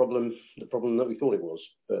the problem. The problem that we thought it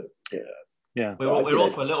was, but yeah. We're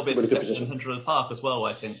also a little bit susceptible in Central Park as well,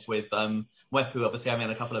 I think, with Mwepu obviously having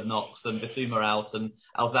a couple of knocks and Bissouma out and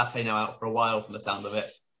Alzate now out for a while from the sound of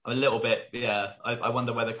it. I'm a little bit, I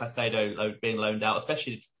wonder whether Caicedo being loaned out,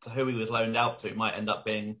 especially to who he was loaned out to, might end up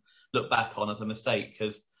being looked back on as a mistake,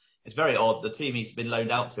 because it's very odd. The team he's been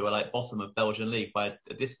loaned out to are like bottom of Belgian league by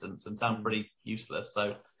a distance and sound pretty useless.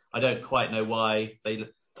 So I don't quite know why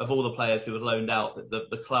of all the players who were loaned out,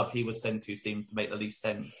 the club he was sent to seemed to make the least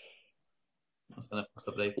sense.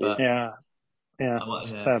 Possibly, but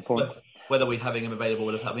that's a fair point. Whether we having him available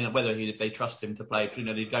would have, whether they trust him to play,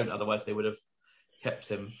 they don't. Otherwise, they would have kept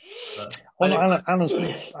him.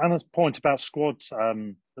 Anna's point about squads,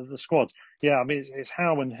 the squads. Yeah, I mean, it's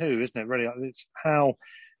how and who, isn't it? Really, it's how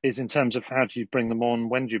is in terms of how do you bring them on,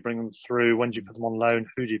 when do you bring them through, when do you put them on loan,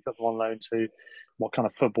 who do you put them on loan to, what kind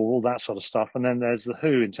of football, all that sort of stuff. And then there's the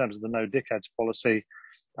who in terms of the no dickheads policy,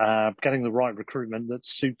 getting the right recruitment that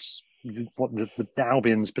suits what the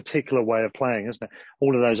Albion's particular way of playing, isn't it?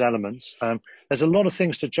 All of those elements. There's a lot of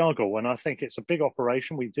things to juggle, and I think it's a big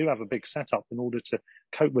operation. We do have a big setup in order to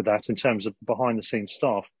cope with that in terms of behind the scenes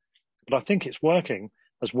staff. But I think it's working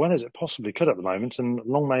as well as it possibly could at the moment, and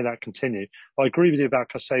long may that continue. I agree with you about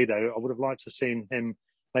Caicedo. I would have liked to have seen him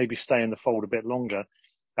maybe stay in the fold a bit longer,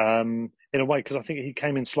 in a way, because I think he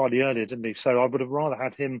came in slightly earlier, didn't he? So I would have rather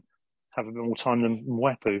had him have a bit more time than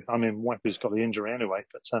Mwepu. I mean, Mwepu's got the injury anyway,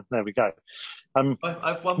 but there we go.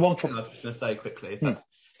 I've one more thing I was going to say quickly. Is that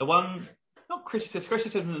the one, not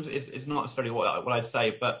criticism is not necessarily what I'd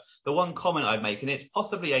say, but the one comment I'd make, and it's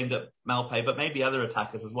possibly aimed at Malpe, but maybe other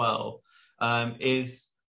attackers as well, is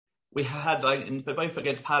we had, both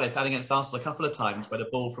against Palace and against Arsenal, a couple of times where the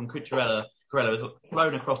ball from Cucurella was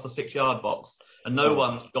thrown across the 6-yard box, and no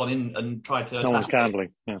one's gone in and tried to attack. No one's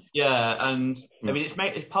gambling. And I mean,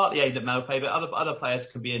 it's partly aimed at Malpe, but other players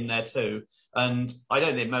can be in there too. And I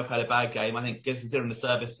don't think Malpe had a bad game. I think considering the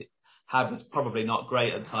service he had was probably not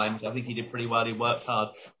great at times. I think he did pretty well. He worked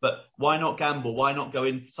hard, but why not gamble? Why not go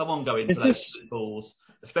in? Someone go in for those balls,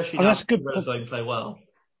 especially now Cucurella's going to play well.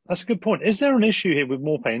 That's a good point. Is there an issue here with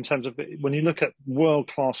Malpe in terms of when you look at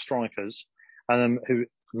world-class strikers, who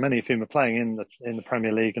many of whom are playing in the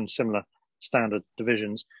Premier League and similar standard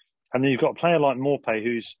divisions, and then you've got a player like Malpe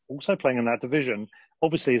who's also playing in that division.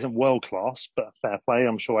 Obviously, isn't world-class, but fair play.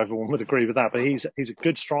 I'm sure everyone would agree with that. But he's a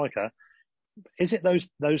good striker. Is it those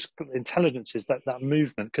intelligences, that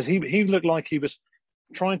movement? Because he looked like he was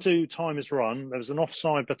trying to time his run. There was an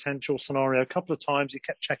offside potential scenario a couple of times. He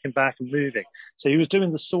kept checking back and moving. So he was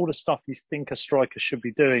doing the sort of stuff you think a striker should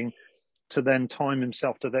be doing to then time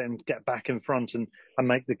himself to then get back in front and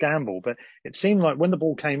make the gamble. But it seemed like when the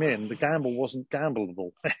ball came in, the gamble wasn't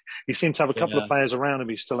gambleable. He seemed to have a couple of players around him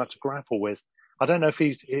he still had to grapple with. I don't know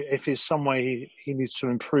if there's some way he needs to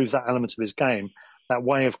improve that element of his game, that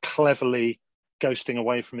way of cleverly ghosting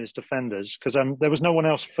away from his defenders, because there was no one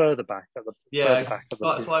else further back at the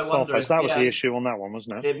so I wonder if, that was the issue on that one,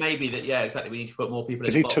 wasn't it? It may be that exactly. We need to put more people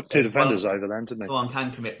in. Because he took two defenders over then, didn't he? One can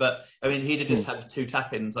commit, but I mean, he'd have just had 2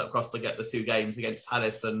 tap-ins across the 2 games against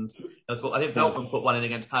Palace, and that's what I think. Veltman put one in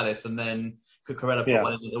against Palace, and then Cucurella put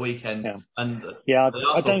one in at the weekend. And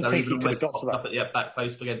I don't think he could have got to that. Up at the back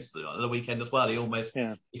post against the weekend as well. He almost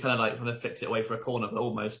he kind of flicked it away for a corner, but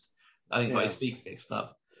almost I think got his feet mixed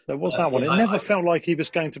up. There was that one. It never felt like he was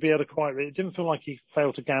going to be able to it didn't feel like he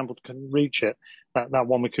failed to gamble to reach it, that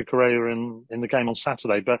one with Cucurella in the game on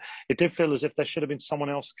Saturday. But it did feel as if there should have been someone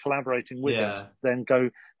else collaborating with him to then go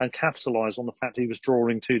and capitalise on the fact he was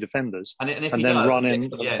drawing 2 defenders and then run in at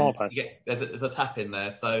the far post. There's a tap in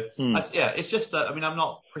there. So, it's just, I mean, I'm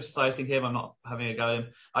not criticising him. I'm not having a go at him.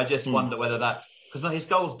 I just wonder whether that's... Because his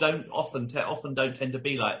goals don't often don't tend to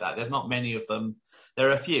be like that. There's not many of them. There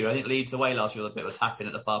are a few. I think Leeds away last year was a bit of a tap in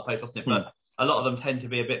at the far post, wasn't it? But a lot of them tend to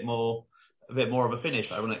be a bit more of a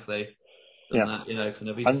finish, ironically. Than that, kind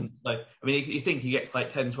of. So, I mean, you think he gets like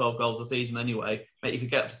 10, 12 goals a season anyway. Mate, you could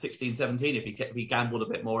get up to 16, 17 if he gambled a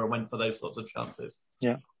bit more and went for those sorts of chances.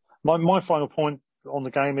 Yeah. My final point on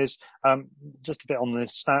the game is just a bit on the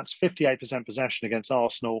stats. 58% possession against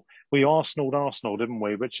Arsenal. We Arsenaled Arsenal, didn't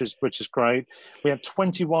we? Which is great. We had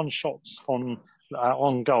 21 shots on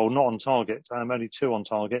goal, not on target, only 2 on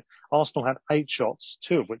target. Arsenal had 8 shots,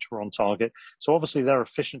 2 of which were on target. So obviously their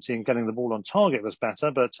efficiency in getting the ball on target was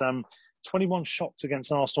better, but 21 shots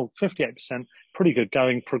against Arsenal, 58%, pretty good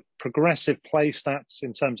going. Progressive play stats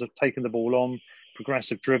in terms of taking the ball on,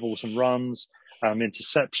 progressive dribbles and runs,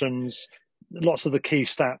 interceptions, lots of the key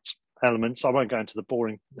stats elements. I won't go into the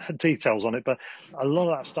boring details on it, but a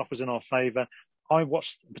lot of that stuff was in our favour. I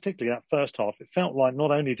watched particularly that first half. It felt like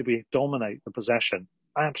not only did we dominate the possession,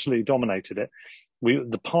 absolutely dominated it.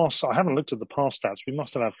 I haven't looked at the pass stats. We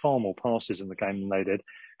must have had far more passes in the game than they did,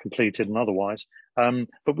 completed and otherwise.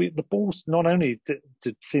 But the balls not only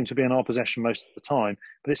did seem to be in our possession most of the time,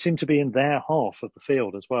 but it seemed to be in their half of the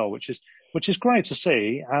field as well, which is great to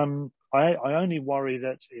see. I only worry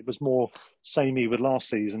that it was more samey with last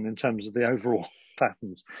season in terms of the overall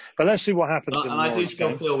patterns. But let's see what happens. And I do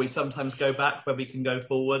still feel we sometimes go back where we can go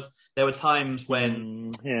forward. There were times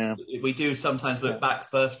when we do sometimes look back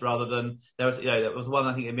first rather than there was one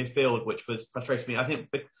I think in midfield which was frustrating me. I think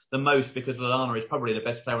the most because Lallana is probably the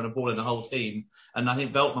best player on the ball in the whole team, and I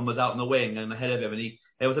think Veltman was out on the wing and ahead of him, and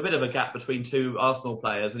there was a bit of a gap between 2 Arsenal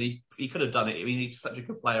players, and he could have done it. I mean, he's such a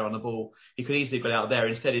good player on the ball. He could easily get out there.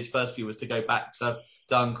 Instead, his first view was to go back to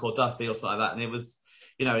Dunk or Duffy or something like that, and it was,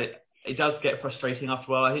 it does get frustrating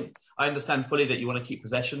after a while. I understand fully that you want to keep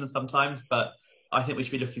possession sometimes, but I think we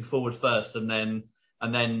should be looking forward first and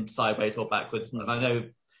then sideways or backwards. And I know,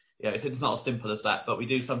 it's not as simple as that, but we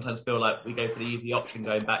do sometimes feel like we go for the easy option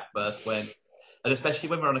going back first and especially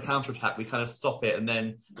when we're on a counter-attack, we kind of stop it and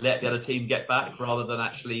then let the other team get back rather than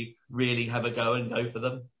actually really have a go and go for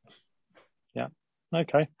them. Yeah.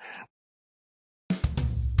 Okay.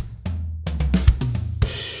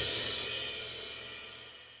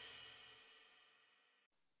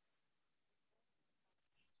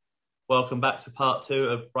 Welcome back to part 2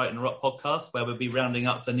 of Brighton Rock podcast, where we'll be rounding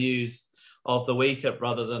up the news of the week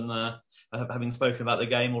rather than having spoken about the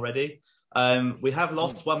game already. We have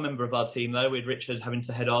lost one member of our team, though, with Richard having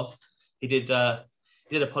to head off. He did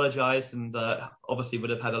apologise and obviously would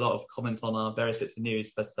have had a lot of comments on our various bits of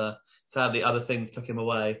news, but sadly other things took him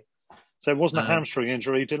away. So it wasn't a hamstring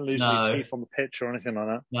injury? He didn't lose any teeth on the pitch or anything like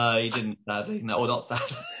that? No, he didn't, sadly. No, or not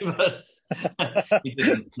sadly, but he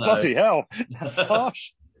didn't. No. Bloody hell. That's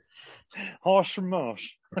harsh. Harsh from Marsh.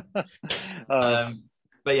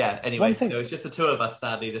 But yeah, anyway, so it's just the 2 of us,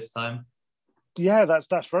 sadly, this time. Yeah,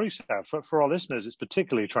 that's very sad. For our listeners, it's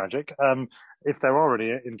particularly tragic. If they're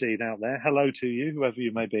already indeed out there, hello to you, whoever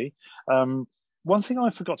you may be. One thing I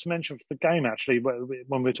forgot to mention for the game, actually, when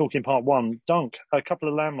we were talking part 1, Dunk, a couple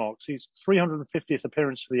of landmarks. His 350th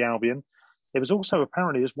appearance for the Albion. It was also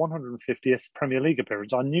apparently his 150th Premier League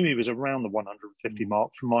appearance. I knew he was around the 150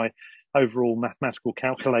 mark from my overall mathematical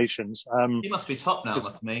calculations. He must be top now,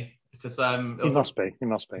 mustn't he? Because he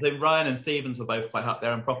must be. I think Ryan and Stevens were both quite up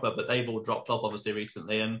there and proper, but they've all dropped off obviously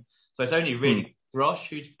recently, and so it's only really Grosh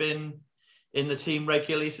who's been in the team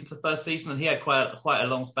regularly since the first season, and he had quite a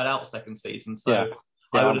long spell out second season. So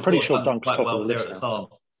I'm pretty sure Dunk's top of the list at the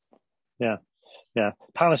top. Yeah.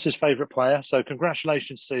 Palace's favourite player. So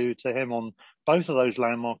congratulations to him on both of those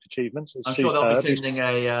landmark achievements. It's I'm sure they'll be superb. sending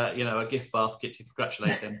a gift basket to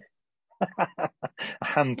congratulate him. A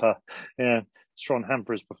hamper, yeah. To try and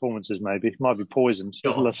hamper his performances, maybe. Might be poisoned,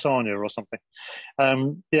 Sure. lasagna or something.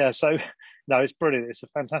 So, no, it's brilliant. It's a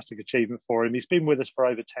fantastic achievement for him. He's been with us for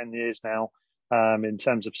over 10 years now in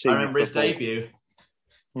terms of I senior remember his football. debut.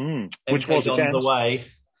 Which was on against... the way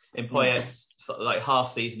in Poyet's like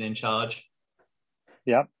half season in charge.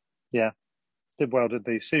 Yeah. Did well, did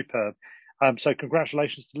he? Superb. So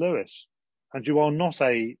congratulations to Lewis. And you are not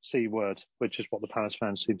a C word, which is what the Palace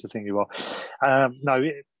fans seem to think you are. No,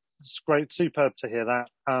 it's great. Superb to hear that.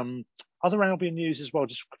 Other Albion news as well,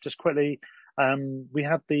 just quickly. We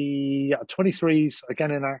had the 23s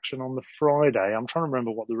again in action on the Friday. I'm trying to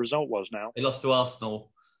remember what the result was now. They lost to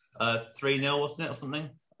Arsenal 3-0, wasn't it, or something?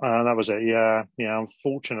 That was it, yeah.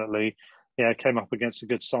 Unfortunately, came up against a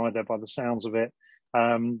good side there by the sounds of it.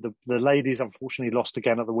 The ladies unfortunately lost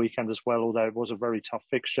again at the weekend as well, although it was a very tough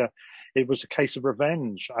fixture. It was a case of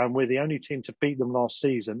revenge, and we're the only team to beat them last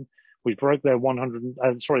season. We broke their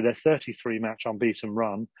 33 match unbeaten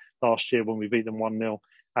run last year when we beat them 1-0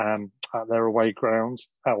 at their away grounds,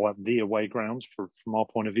 the away grounds from our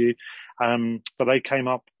point of view. But they came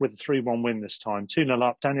up with a 3-1 win this time, 2-0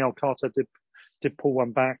 up. Danielle Carter did pull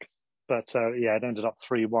one back. But it ended up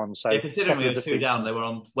 3-1. So considering we were 2 down, they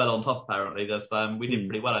were well on top. Apparently, we did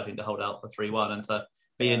pretty well, I think, to hold out for 3-1 and to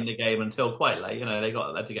be in the game until quite late. They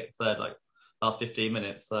had to get third like last 15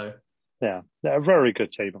 minutes. So they're a very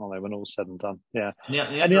good team, aren't they? When all's said and done, yeah.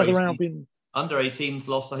 Any other Albion under 18s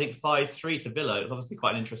lost, I think 5-3 to Villa. It was obviously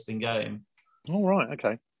quite an interesting game. All right,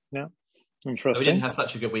 okay, yeah, interesting. We didn't have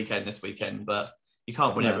such a good weekend this weekend, but you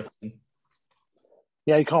can't win everything.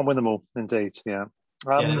 Yeah, you can't win them all, indeed. Yeah.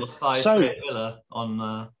 They lost 5-3 at Villa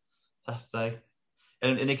on Saturday.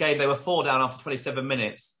 In a game, they were 4 down after 27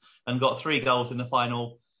 minutes and got 3 goals in the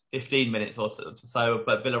final 15 minutes or so.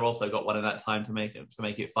 But Villa also got one in that time to make it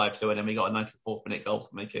 5-2, and then we got a 94th minute goal to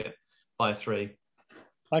make it 5-3.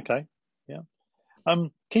 Okay, yeah.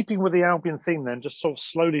 Keeping with the Albion theme, then, just sort of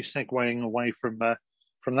slowly segueing away from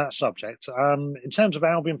that subject. In terms of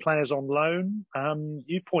Albion players on loan,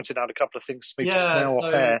 you pointed out a couple of things, Speak to Snell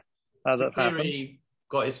off air, that happened.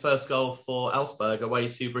 Got his first goal for Augsburg away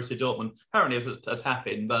to Borussia Dortmund. Apparently it was a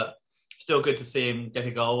tap-in, but still good to see him get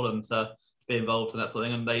a goal and to be involved in that sort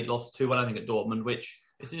of thing. And they lost 2-1, I think, at Dortmund, which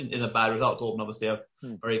isn't a bad result. Dortmund, obviously, a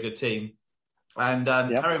very good team. And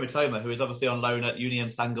Karim Mitoma, who is obviously on loan at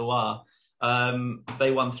Union Saint-Gilloise,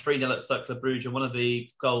 they won 3-0 at Cercle Bruges, and one of the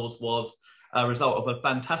goals was a result of a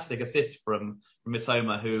fantastic assist from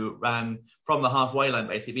Mitoma, who ran from the halfway line,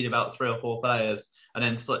 basically, beat about 3 or 4 players, and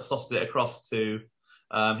then slotted it across to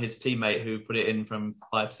his teammate, who put it in from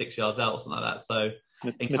 5-6 yards out or something like that. So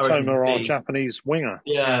Mitoma, our Japanese winger.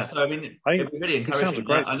 Yeah, so I mean, it'd be really encouraging.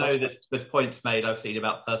 I know that there's points made I've seen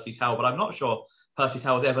about Percy Tau, but I'm not sure Percy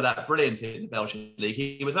Tau was ever that brilliant in the Belgian league.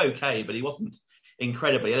 He was okay, but he wasn't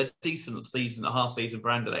incredible. He had a decent season, a half season for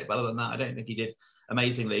Anderlecht, but other than that, I don't think he did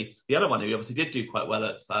amazingly. The other one who obviously did do quite well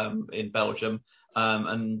at in Belgium,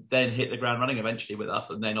 and then hit the ground running eventually with us,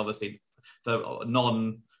 and then obviously for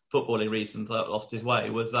non-footballing reasons lost his way,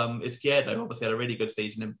 was Izquierdo. Obviously had a really good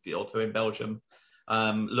season or two in Belgium,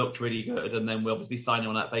 looked really good, and then we obviously signed him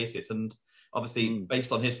on that basis, and obviously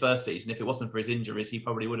based on his first season, if it wasn't for his injuries, he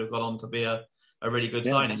probably would have gone on to be a really good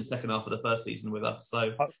signing in the second half of the first season with us.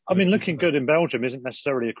 So I mean, looking good in Belgium isn't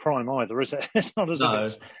necessarily a crime either, is it? It's not as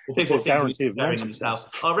if it's a guarantee of non-success.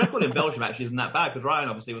 Our record in Belgium actually isn't that bad, because Ryan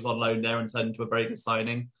obviously was on loan there and turned into a very good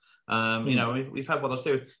signing. You know, we've had one or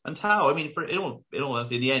two. And Tau, I mean, in all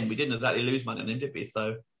honesty, in the end, we didn't exactly lose money on him, did we?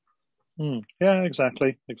 So yeah,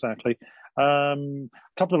 exactly. A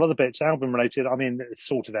couple of other bits, Albion related. I mean, it's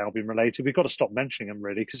sort of Albion related. We've got to stop mentioning them,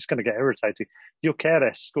 really, because it's going to get irritating.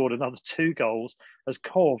 Gyökeres scored another 2 goals as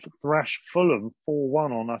Cov thrashed Fulham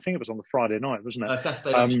 4-1 on, I think it was on the Friday night, wasn't it?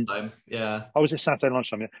 Saturday lunchtime, yeah. Oh, was it Saturday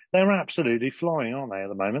lunchtime? Yeah. They're absolutely flying, aren't they, at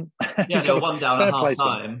the moment? Yeah, they were 1 down at half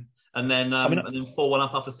time. And then 4-1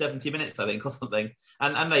 up after 70 minutes, I think, or something.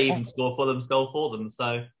 And they even score Fulham's goal for them.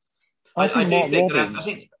 So I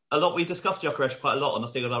think a lot. We discussed Gyökeres quite a lot on the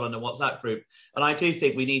Single Double and the WhatsApp group, and I do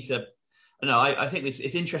think we need to. I think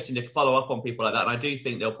it's interesting to follow up on people like that, and I do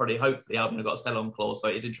think they'll probably, hopefully, Albion have got a sell-on clause, so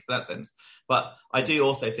it is interesting in that sense. But I do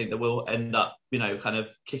also think that we'll end up, kind of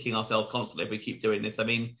kicking ourselves constantly if we keep doing this. I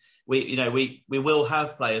mean, we will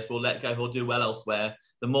have players we'll let go who'll do well elsewhere.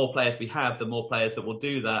 The more players we have, the more players that will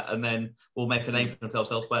do that, and then we'll make a name for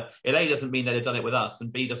themselves elsewhere. It A, doesn't mean they'd have done it with us,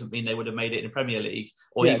 and B, doesn't mean they would have made it in the Premier League,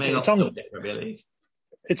 or he may not still get the Premier League.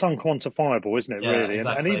 It's unquantifiable, isn't it, really?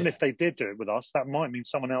 Exactly. And even if they did do it with us, that might mean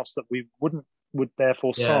someone else that we would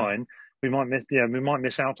therefore sign we might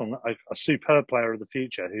miss out on a superb player of the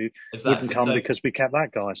future who Exactly. wouldn't come So- because we kept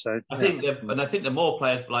that guy. So I think the more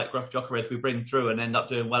players like Gyökeres we bring through and end up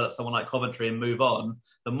doing well at someone like Coventry and move on,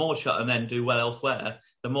 the more and then do well elsewhere,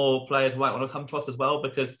 the more players might want to come to us as well,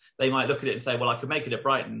 because they might look at it and say, well, I could make it at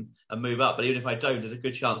Brighton and move up, but even if I don't, there's a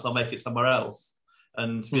good chance I'll make it somewhere else.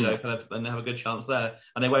 And and have a good chance there,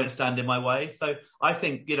 and they won't stand in my way. So I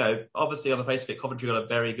think, obviously on the face of it, Coventry got a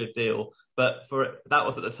very good deal, but that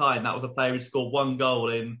was at the time that was a player who scored 1 goal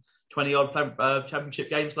in 20 odd championship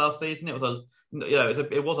games last season. It was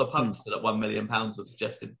a punt still at £1 million. As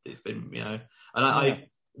suggested, it's been and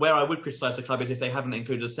where I would criticise the club is if they haven't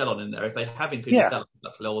included a sell-on in there. If they have included a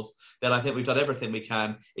sell-on clause, then I think we've done everything we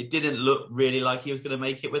can. It didn't look really like he was going to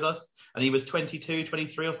make it with us, and he was 22,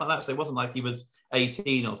 23 or something like that, so it wasn't like he was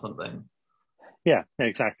 18 or something. Yeah,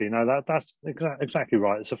 exactly. No, that's exactly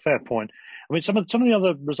right. It's a fair point. I mean, some of the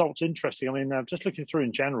other results interesting. I mean, just looking through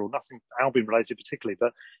in general, nothing Albion related particularly,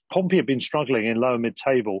 but Pompey have been struggling in upper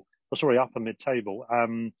mid-table.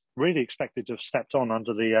 Really expected to have stepped on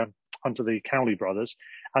under the Cowley brothers,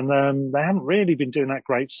 and they haven't really been doing that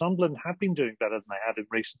great. Sunderland have been doing better than they had in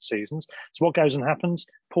recent seasons. So what goes and happens?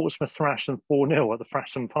 Portsmouth thrashed them 4-0 at the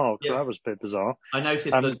Fratton Park. So that was a bit bizarre. I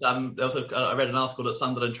noticed that I read an article that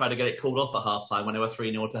Sunderland tried to get it called off at half-time when they were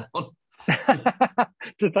 3-0 down.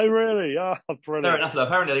 Did they really? Oh, brilliant. Fair enough, though.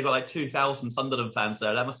 Apparently they got like 2,000 Sunderland fans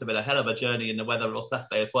there. That must have been a hell of a journey in the weather on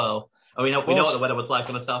Saturday as well. And we know what the weather was like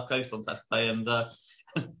on the south coast on Saturday. And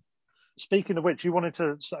speaking of which, you wanted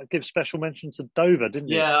to give special mention to Dover, didn't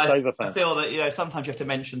you? Yeah, Dover fans. I feel that sometimes you have to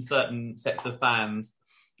mention certain sets of fans.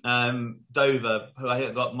 Dover, who I think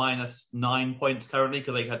have got -9 points currently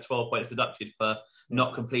because they had 12 points deducted for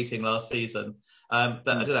not completing last season. I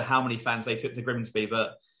don't know how many fans they took to Grimsby,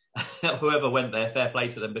 but whoever went there, fair play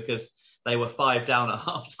to them, because they were 5 down at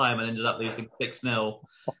half time and ended up losing 6-0.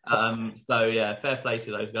 Fair play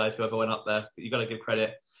to those guys, whoever went up there. You've got to give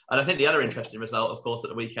credit. And I think the other interesting result, of course, at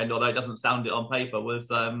the weekend, although it doesn't sound it on paper,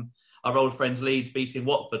 was our old friends Leeds beating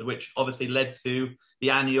Watford, which obviously led to the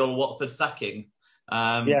annual Watford sacking.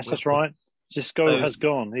 Yes, that's right. Xisco has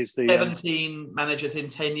gone. He's the 17 managers in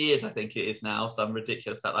 10 years, I think it is now. Some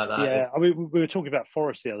ridiculous stat like that. Yeah, I mean, we were talking about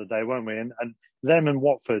Forest the other day, weren't we? And them and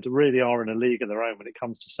Watford really are in a league of their own when it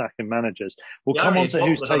comes to sacking managers. We'll come on to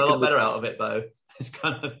who's taken a lot better out of it, though. It's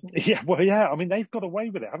kind of I mean, they've got away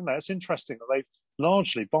with it, haven't they? It's interesting that they've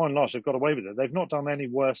by and large, they've got away with it. They've not done any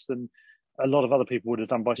worse than a lot of other people would have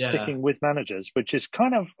done by sticking with managers, which is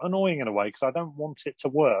kind of annoying in a way because I don't want it to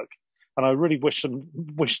work. And I really wish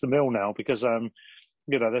them ill now because,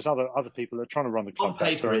 there's other people that are trying to run the club on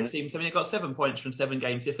paper, better. It seems. I mean, they've got 7 points from 7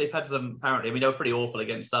 games. Yes, they've had them, apparently. I mean, they were pretty awful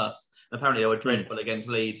against us. And apparently, they were dreadful against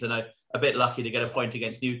Leeds and a bit lucky to get a point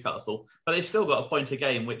against Newcastle. But they've still got a point a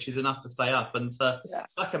game, which is enough to stay up. And to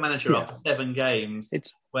sack a manager after 7 games...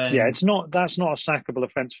 that's not a sackable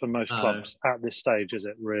offence for most clubs at this stage, is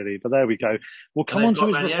it, really? But there we go. We'll come on to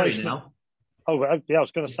his replacement. Now. Oh, yeah, I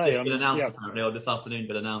was going to say. It's been announced apparently, or this afternoon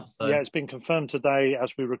been announced. So. Yeah, it's been confirmed today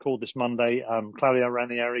as we record this Monday. Claudio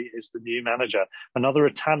Ranieri is the new manager. Another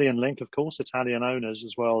Italian link, of course, Italian owners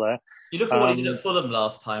as well there. You look at what he did at Fulham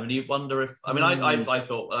last time and you wonder if... I mean, I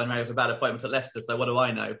thought it was a bad appointment at Leicester, so what do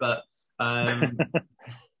I know? But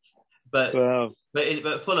but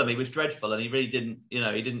Fulham, he was dreadful and he really didn't,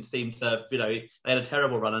 he didn't seem to, they had a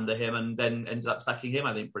terrible run under him and then ended up sacking him,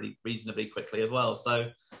 I think, pretty reasonably quickly as well.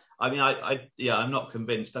 So... I mean, I'm not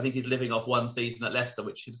convinced. I think he's living off one season at Leicester,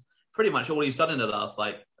 which is pretty much all he's done in the last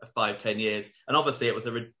 5-10 years. And obviously, it was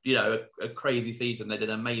a crazy season. They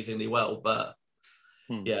did amazingly well, but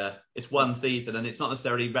it's one season, and it's not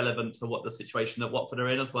necessarily relevant to what the situation that Watford are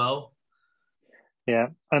in as well. Yeah,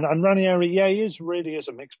 and Ranieri, he is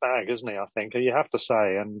a mixed bag, isn't he? I think you have to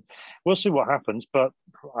say, and we'll see what happens. But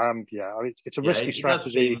it's a risky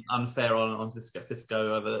strategy. Unfair on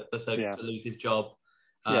Xisco over to lose his job.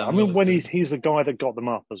 I mean, when he's the guy that got them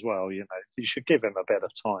up as well, you should give him a bit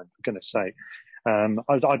of time, for goodness sake.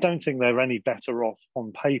 I don't think they're any better off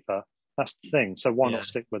on paper. That's the thing. So why not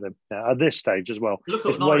stick with him at this stage as well? Look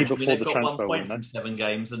at Norwich. They've got 1 point from 7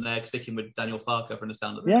 games, and they're sticking with Daniel Farke from the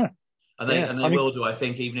sound of it. Yeah, and they will do. I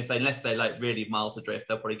think even if unless they really miles adrift,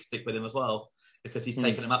 they'll probably stick with him as well because he's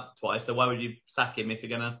taken them up twice. So why would you sack him if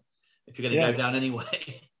you're gonna go down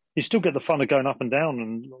anyway? You still get the fun of going up and down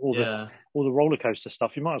and all the roller coaster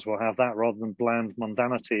stuff. You might as well have that rather than bland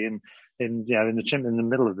mundanity in the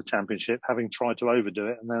middle of the championship, having tried to overdo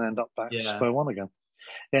it and then end up back to square one again.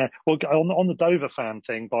 Yeah. Well, on the Dover fan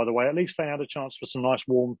thing, by the way, at least they had a chance for some nice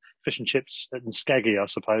warm fish and chips and skeggy, I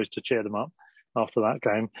suppose, to cheer them up. after that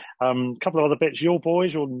game. A couple of other bits. Your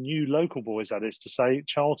boys, your new local boys, that is to say,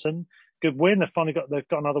 Charlton, good win. They've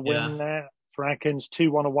got another win there for Atkins.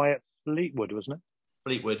 2-1 away at Fleetwood, wasn't it?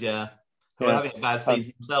 Fleetwood, yeah. Who are having a bad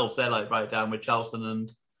season themselves. They're like right down with Charlton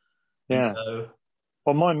and so.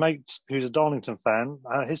 Well, my mate, who's a Darlington fan,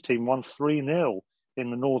 his team won 3-0 in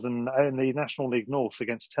the National League North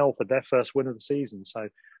against Telford, their first win of the season. So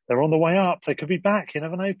they're on the way up. They could be back. You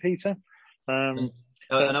never know, Peter. And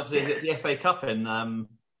obviously the FA Cup in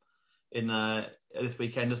this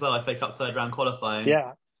weekend as well. FA Cup third round qualifying.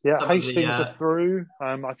 Yeah. Hastings are through.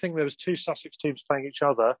 I think there was 2 Sussex teams playing each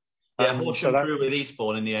other. Yeah, Horsham through with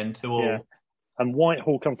Eastbourne in the end, 2-2. Yeah. And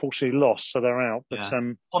Whitehawk unfortunately lost, so they're out. But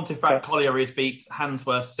Pontefract Colliery's beat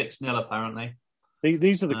Handsworth 6-0 apparently.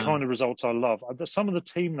 These are the kind of results I love. Some of the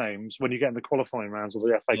team names when you get in the qualifying rounds of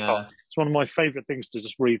the FA Cup, it's one of my favourite things to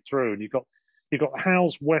just read through. And you've got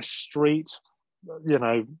Howes West Street,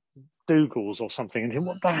 Dougal's or something, and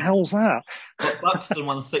what the hell's that? Buxton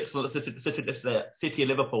won 6 City of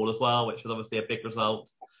Liverpool as well, which was obviously a big result.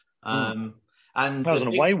 And that was an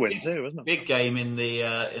away win too, wasn't it? Big game in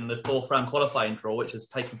the fourth round qualifying draw, which is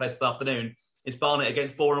taking place this afternoon, is Barnet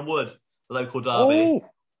against Boreham Wood, the local derby. Oh,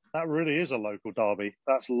 that really is a local derby.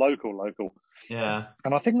 That's local. Yeah,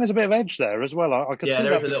 and I think there's a bit of edge there as well. I could see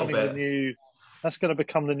that becoming the new. That's going to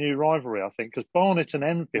become the new rivalry, I think, because Barnet and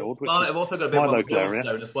Enfield, which Barnet is have also got a bit my of local area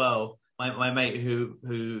as well. My mate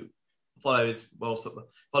who follows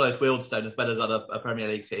Wealdstone as well as a Premier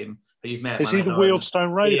League team who you've met. Is he the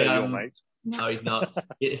Wealdstone Raider, your mate? No, he's not.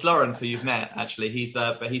 It's Lawrence who you've met, actually.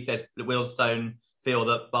 But he said that Wealdstone feel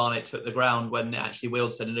that Barnet took the ground when actually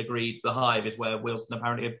Wealdstone had agreed the Hive is where Wealdstone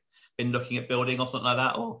apparently have been looking at building or something like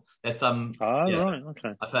that. Or there's some... right,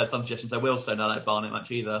 okay. I've heard some suggestions. So Wealdstone don't like Barnet much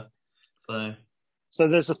either. So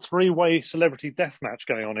there's a 3-way celebrity death match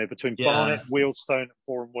going on here between Barnet, Wealdstone and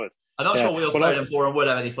Boreham Wood. I'm not sure Wealdstone and Boreham Wood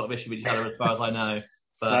have any sort of issue with each other as far as I know.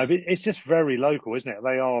 But no, it's just very local, isn't it?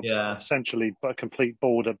 They are essentially a complete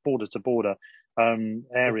border to border areas.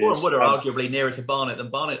 Boreham Wood are arguably nearer to Barnet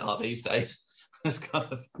than Barnet are these days. It's kind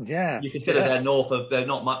of you consider they're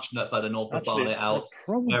not much further north of Barnet out.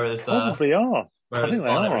 Probably are. I think they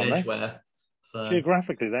are, aren't they? So.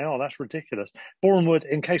 Geographically, they are. That's ridiculous. Boreham Wood,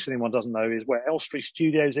 in case anyone doesn't know, is where Elstree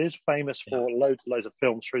Studios is, famous for loads of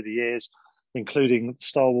films through the years, including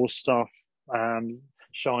Star Wars stuff.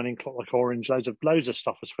 Shining, Clockwork Orange, loads of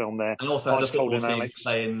stuff was filmed there. And also has a football team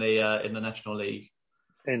play in the National League.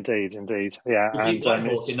 Indeed, yeah. And in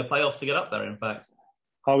the playoffs to get up there. In fact,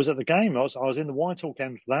 I was at the game. I was in the Whitehawk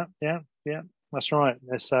end for that. Yeah, that's right.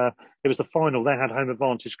 It was the final. They had home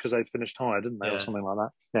advantage because they'd finished higher, didn't they, or something like that?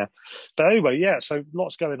 Yeah. But anyway, so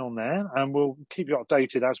lots going on there, and we'll keep you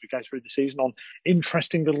updated as we go through the season on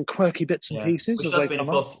interesting little quirky bits and pieces as they come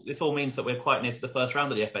up. This all means that we're quite near to the first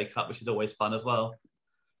round of the FA Cup, which is always fun as well.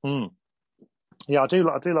 Yeah, I do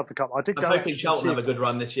love the cup. I'm hoping Charlton have a good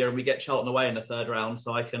run this year, and we get Charlton away in the third round,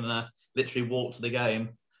 so I can literally walk to the game.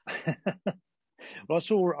 Well,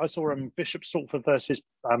 I saw Bishop Stortford versus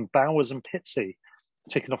Bowers and Pitsea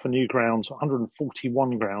ticking off a new ground,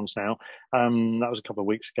 141 grounds now. That was a couple of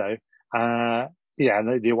weeks ago.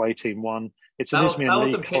 The away team won. It's an Isthmian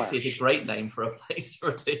League clash. Bowers and Pitsea is a great name for a place for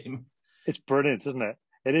a team. It's brilliant, isn't it?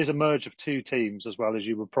 It is a merge of two teams, as well as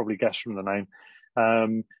you would probably guess from the name.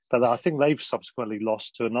 But I think they've subsequently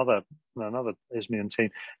lost to another Isthmian team.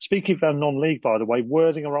 Speaking of non-league, by the way,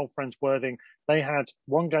 Worthing, our old friends Worthing, they had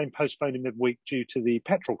one game postponed in midweek due to the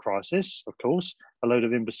petrol crisis, of course. A load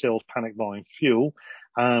of imbeciles panic buying fuel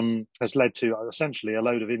has led to essentially a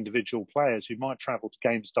load of individual players who might travel to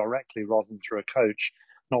games directly rather than through a coach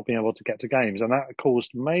not being able to get to games. And that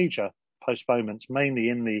caused major postponements, mainly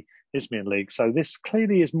in the Isthmian League. So this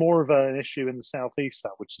clearly is more of an issue in the southeast,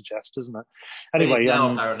 that would suggest, isn't it? Anyway,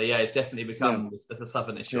 now apparently, it's definitely become a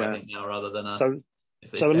southern issue, I think, now rather than a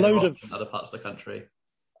load of other parts of the country.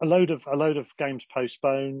 A load of games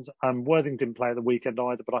postponed. Worthing didn't play at the weekend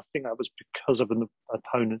either, but I think that was because of an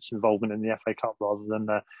opponent's involvement in the FA Cup rather than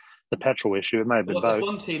the petrol issue. It may have been both. There's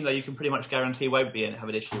one team that you can pretty much guarantee won't have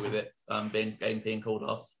an issue with it being called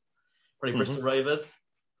off. Probably Bristol Rovers.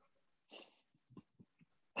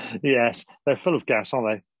 Yes, they're full of gas,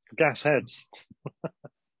 aren't they? Gas heads.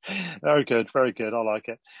 Very good, very good. I like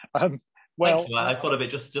it. Well, I thought of it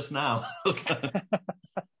just now. I was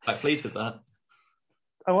quite pleased with that.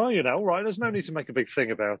 Oh, well, all right. There's no need to make a big thing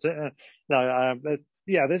about it. I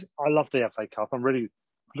love the FA Cup. I'm really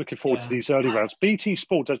looking forward to these early rounds. BT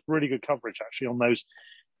Sport does really good coverage actually on those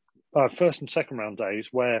first and second round days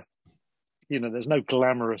where there's no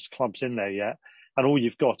glamorous clubs in there yet. And all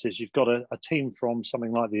you've got a team from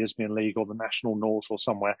something like the Isthmian League or the National North or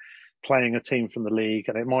somewhere playing a team from the league,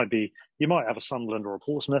 and you might have a Sunderland or a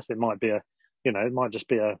Portsmouth. It might be it might just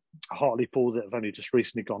be a Hartlepool that have only just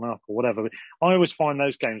recently gone up or whatever. But I always find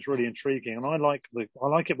those games really intriguing, and I like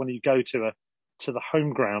it when you go to the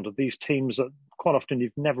home ground of these teams that quite often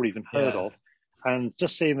you've never even heard of, and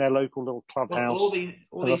just seeing their local little clubhouse. Well,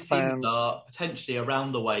 all these teams are potentially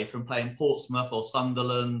around the way from playing Portsmouth or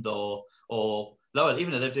Sunderland or lower,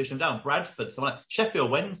 even if they're division down, Bradford, something like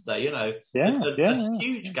Sheffield Wednesday. A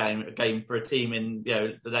huge game for a team in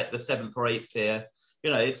the 7th or 8th tier.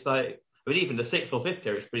 It's like, I mean, even the 6th or 5th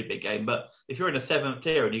tier, it's a pretty big game. But if you're in the 7th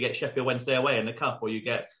tier and you get Sheffield Wednesday away in the cup, or you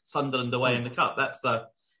get Sunderland away in the cup, that's a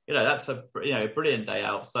brilliant day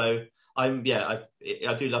out. So I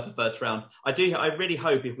do love the first round. I really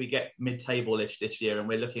hope if we get mid-table-ish this year and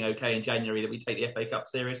we're looking okay in January, that we take the FA Cup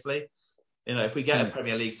seriously. If we get a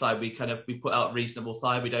Premier League side, we put out a reasonable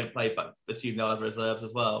side. We don't play, but assume they'll have reserves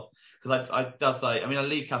as well. Because a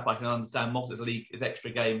League Cup I can understand. Most it's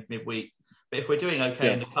extra game midweek. But if we're doing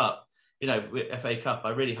okay in the Cup, FA Cup, I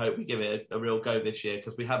really hope we give it a real go this year,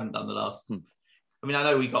 because we haven't done the last. I mean, I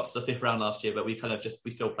know we got to the 5th round last year, but we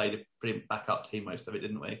still played a pretty backup team most of it,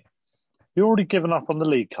 didn't we? You already given up on the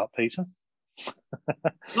League Cup, Peter?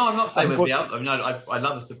 No, I'm not saying we'll be out. I mean, I'd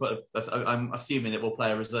love us to put. I'm assuming it will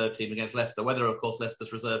play a reserve team against Leicester. Whether, of course,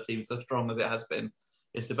 Leicester's reserve team is as strong as it has been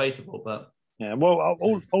is debatable. But yeah, well,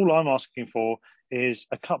 all I'm asking for is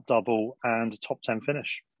a cup double and a top 10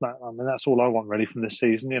 finish. That's all I want really from this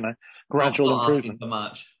season. Gradual improvement.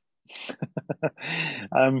 Not asking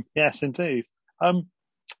for much. Yes, indeed.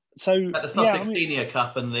 So at the Sussex Senior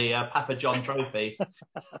Cup and the Papa John Trophy.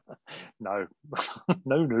 No.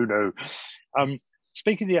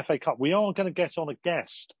 Speaking of the FA Cup, we are going to get on a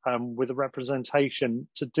guest with a representation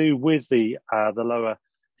to do with the lower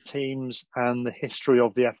teams and the history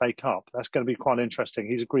of the FA Cup. That's going to be quite interesting.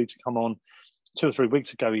 He's agreed to come on 2 or 3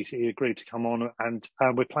 weeks ago. He agreed to come on, and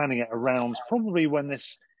we're planning it around probably when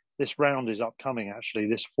this round is upcoming. Actually,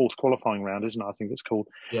 this 4th qualifying round, isn't it? I think it's called.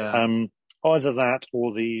 Yeah. Either that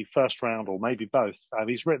or the first round, or maybe both.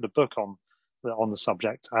 He's written a book on the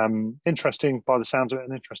subject. Interesting by the sounds of it,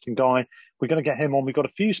 an interesting guy. We're going to get him on. We've got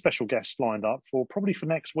a few special guests lined up for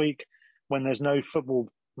next week, when there's no football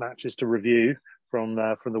matches to review from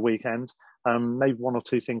the weekend. Maybe 1 or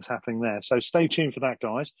 2 things happening there. So stay tuned for that,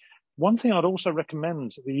 guys. One thing I'd also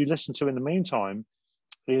recommend that you listen to in the meantime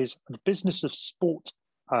is the Business of Sport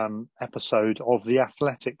episode of the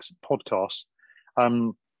Athletics podcast.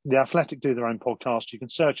 The Athletic do their own podcast. You can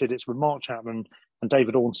search it. It's with Mark Chapman and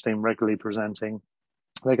David Ornstein regularly presenting.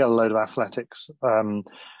 They get a load of athletics, kind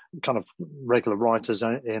of regular writers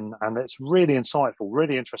in, and it's really insightful,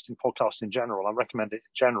 really interesting podcast in general. I recommend it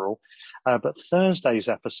in general. But Thursday's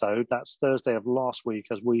episode, that's Thursday of last week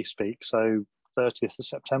as we speak, so 30th of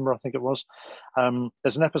September, I think it was.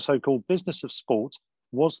 There's an episode called Business of Sport,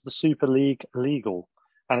 Was the Super League Legal?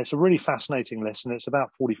 And it's a really fascinating listen. It's about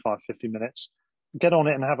 45, 50 minutes. Get on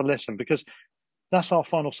it and have a listen, because that's our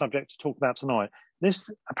final subject to talk about tonight. This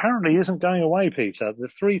apparently isn't going away, Peter. The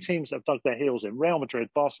 3 teams that have dug their heels in, Real Madrid,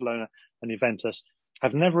 Barcelona and Juventus,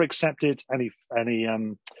 have never accepted any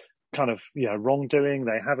kind of wrongdoing.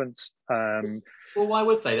 They haven't. Well, why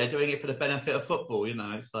would they? They're doing it for the benefit of football,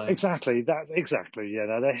 It's like... Exactly. They're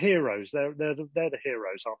heroes. They're the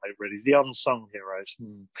heroes, aren't they? Really, the unsung heroes.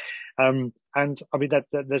 And I mean,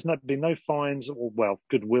 there's been no fines or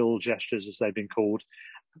goodwill gestures, as they've been called.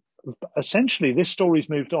 Essentially, this story's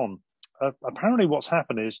moved on. Apparently, what's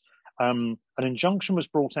happened is an injunction was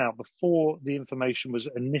brought out before the information was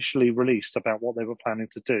initially released about what they were planning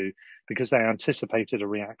to do, because they anticipated a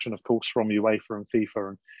reaction, of course, from UEFA and FIFA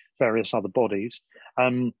and various other bodies.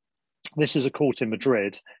 This is a court in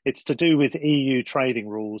Madrid. It's to do with EU trading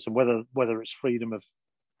rules and whether it's freedom of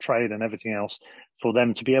trade and everything else for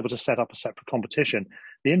them to be able to set up a separate competition.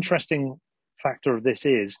 The interesting factor of this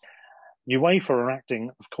is UEFA are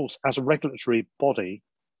acting, of course, as a regulatory body.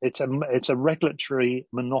 It's a regulatory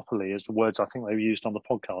monopoly, is the words I think they used on the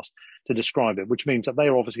podcast to describe it, which means that they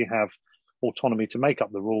obviously have autonomy to make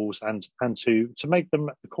up the rules and to make them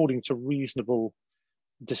according to reasonable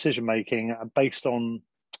decision making based on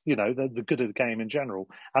the good of the game in general.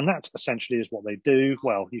 And that essentially is what they do.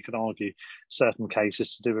 Well, you could argue certain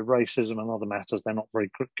cases to do with racism and other matters they're not very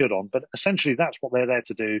good on, but essentially that's what they're there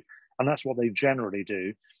to do, and that's what they generally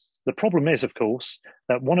do. The problem is, of course,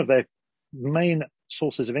 that one of their main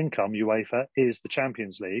sources of income, UEFA, is the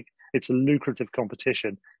Champions League. It's a lucrative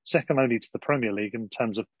competition, second only to the Premier League in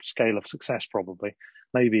terms of scale of success, probably.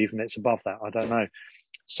 Maybe even it's above that, I don't know.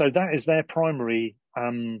 So that is their primary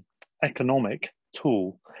economic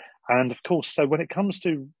tool. And of course, so when it comes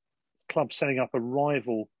to clubs setting up a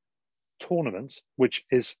rival tournament, which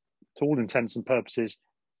is to all intents and purposes,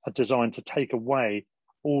 are designed to take away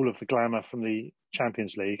all of the glamour from the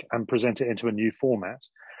Champions League and present it into a new format,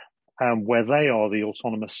 where they are the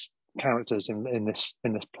autonomous characters in this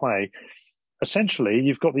play. Essentially,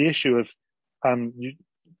 you've got the issue of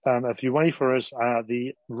UEFA as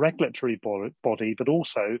the regulatory body, but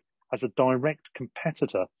also as a direct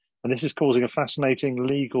competitor. And this is causing a fascinating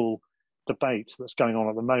legal debate that's going on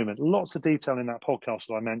at the moment. Lots of detail in that podcast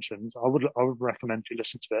that I mentioned. I would recommend you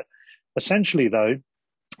listen to it. Essentially, though,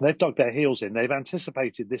 they've dug their heels in. They've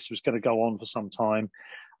anticipated this was going to go on for some time.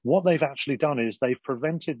 What they've actually done is they've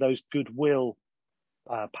prevented those goodwill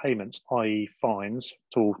payments, i.e. fines,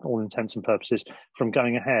 to all intents and purposes, from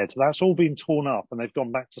going ahead. That's all been torn up, and they've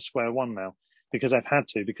gone back to square one now because they've had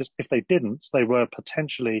to, because if they didn't, they were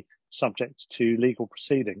potentially subject to legal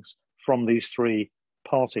proceedings from these three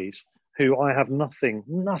parties who I have nothing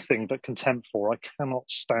but contempt for. I cannot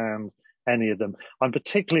stand any of them. I'm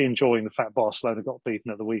particularly enjoying the fact Barcelona got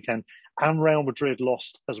beaten at the weekend and Real Madrid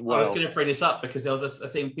lost as well. I was going to bring this up because there was a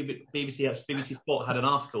thing, BBC Sport had an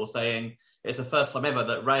article saying it's the first time ever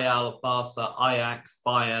that Real, Barca, Ajax,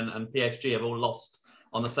 Bayern and PSG have all lost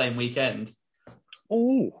on the same weekend.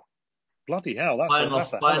 Oh, bloody hell. Bayern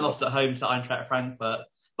lost at home to Eintracht Frankfurt.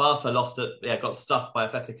 Barca got stuffed by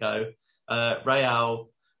Atletico. Real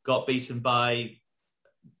got beaten by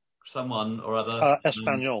someone or other.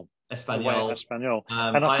 Espanyol. Espanyol.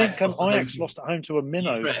 And I think Ajax lost at home to a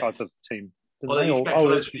minnow type of team.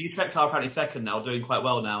 Utrecht are apparently second now, doing quite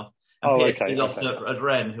well now. And PSG lost at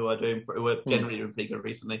Rennes, who are generally doing pretty good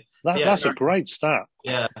recently. That's a great stat.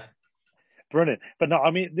 Yeah. Brilliant. But no,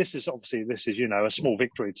 I mean, this is a small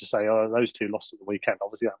victory to say, those two lost at the weekend.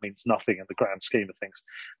 Obviously, that means nothing in the grand scheme of things.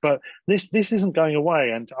 But this isn't going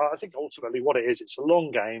away. And I think ultimately what it is, it's a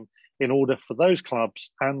long game in order for those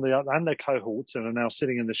clubs and their cohorts, and are now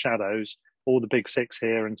sitting in the shadows, all the big six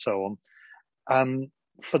here and so on,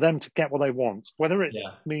 for them to get what they want. Whether it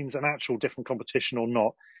means an actual different competition or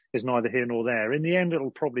not is neither here nor there. In the end,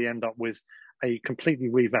 it'll probably end up with a completely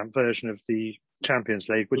revamped version of the Champions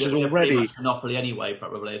League, which is already monopoly anyway,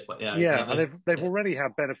 probably. But and they've already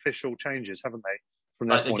had beneficial changes, haven't they? From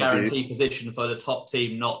like the guarantee position for the top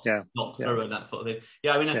team, not through and that sort of thing.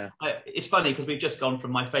 Yeah, I mean, it's funny because we've just gone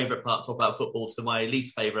from my favourite part, talk about football, to my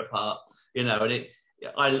least favourite part. And I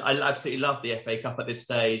absolutely love the FA Cup at this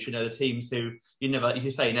stage. The teams who you never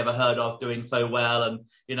heard of doing so well, and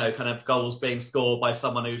kind of goals being scored by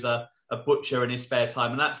someone who's a butcher in his spare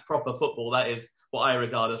time, and that's proper football. That is what I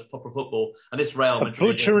regard as proper football. And this Real Madrid... A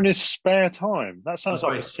butcher in his spare time? That sounds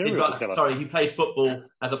like a serial killer. Sorry, he plays football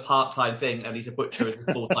as a part-time thing, and he's a butcher as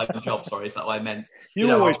a full-time job. Sorry, is that what I meant?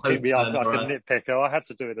 You always pick me up like a nitpicker. I had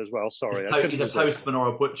to do it as well, sorry. He's a postman or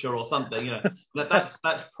a butcher or something, That's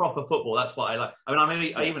proper football. That's what I like. I know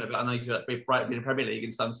you do that with Brighton in the Premier League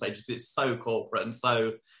in some stages. It's so corporate and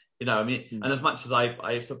so, and as much as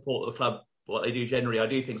I support the club, what they do generally, I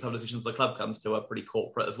do think some decisions the club comes to are pretty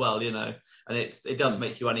corporate as well, and it does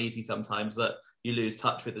make you uneasy sometimes that you lose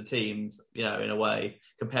touch with the teams, in a way,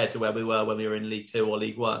 compared to where we were when we were in League Two or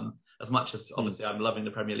League One, as much as obviously I'm loving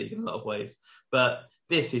the Premier League in a lot of ways. But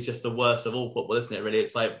this is just the worst of all football, isn't it, really?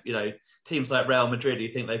 It's like, teams like Real Madrid, you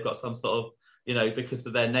think they've got some sort of, because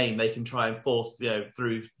of their name, they can try and force,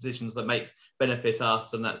 through decisions that benefit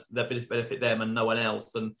us, and that benefit them and no one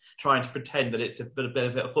else, and trying to pretend that it's a bit of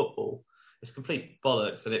benefit of football. It's complete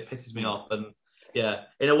bollocks, and it pisses me off. And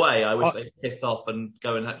in a way, I wish they'd piss off and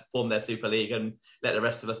go and form their Super League and let the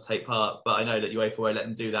rest of us take part. But I know that UEFA won't let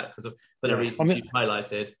them do that for the reasons you've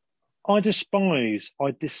highlighted. I despise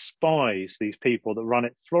these people that run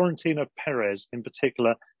it. Florentino Perez, in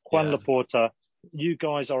particular, Juan Laporta. You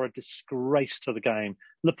guys are a disgrace to the game.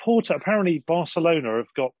 Laporta, apparently Barcelona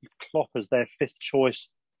have got Klopp as their fifth choice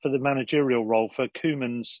for the managerial role, for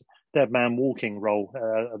Koeman's dead man walking role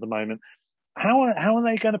at the moment. How are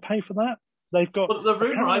they going to pay for that? They've got... Well, the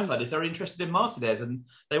rumour I've heard is they're interested in Martinez, and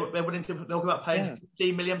they're willing to talk about paying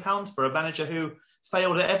 £15 million for a manager who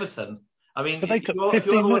failed at Everton. I mean, but they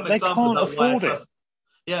can't afford it.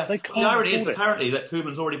 Yeah, the irony is apparently that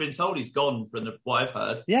Koeman's already been told he's gone from what I've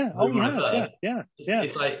heard. Yeah,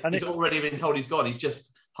 It's like he's already been told he's gone. He's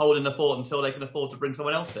just holding the fort until they can afford to bring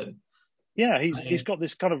someone else in. Yeah, he's got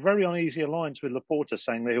this kind of very uneasy alliance with Laporta,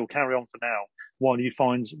 saying that he'll carry on for now while you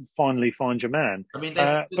finally find your man. I mean,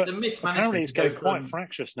 the mismanagement. Apparently, it's going quite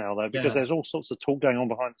fractious now, though, because there's all sorts of talk going on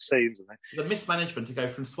behind the scenes. The mismanagement to go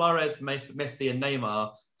from Suarez, Messi, and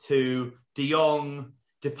Neymar to De Jong,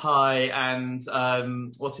 Depay, and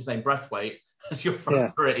what's his name, Braithwaite. Your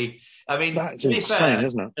front three. I mean, that's insane,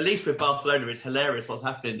 isn't it? At least with Barcelona, it's hilarious what's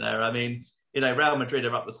happening there. I mean, Real Madrid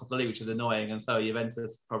are up the top of the league, which is annoying, and so are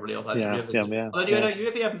Juventus probably. Although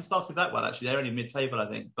you haven't started that well, actually. They're only mid-table, I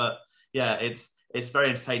think. But yeah, it's very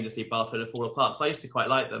entertaining to see Barcelona fall apart. So I used to quite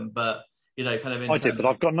like them, but I did, but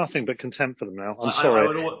I've got nothing but contempt for them now. I'm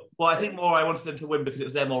sorry. I think more I wanted them to win because it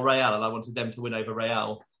was them or Real, and I wanted them to win over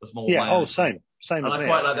Real. Was more. Yeah. Same. And as I me.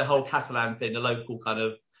 quite like the whole Catalan thing, the local kind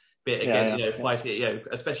of bit again. Fighting.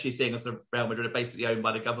 Especially seeing as Real Madrid are basically owned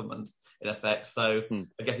by the government in effect, so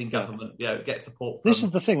getting government, get support. This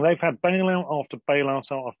is the thing. They've had bailout after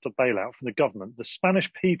bailout after bailout from the government. The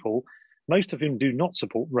Spanish people, most of whom do not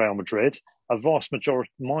support Real Madrid, a vast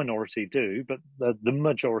minority do, but the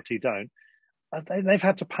majority don't. They've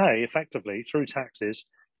had to pay effectively through taxes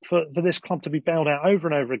for this club to be bailed out over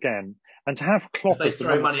and over again, and to have Klopp as the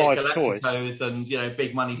number 5 choice and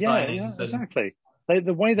big money signings. Exactly.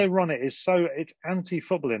 The way they run it is it's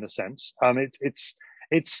anti-football in a sense.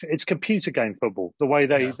 It's computer game football. The way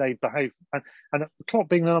they behave, and Klopp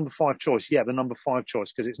being the number 5 choice, the number 5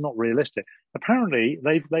 choice because it's not realistic. Apparently,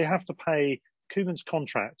 they have to pay. Koeman's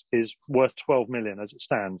contract is worth 12 million as it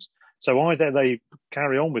stands. So either they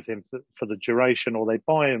carry on with him for the duration, or they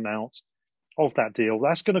buy him out of that deal.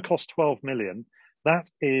 That's going to cost 12 million. That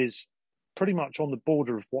is pretty much on the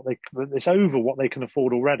border of it's over what they can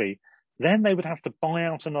afford already. Then they would have to buy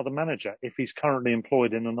out another manager if he's currently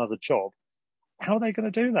employed in another job. How are they going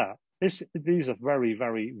to do that? These are very,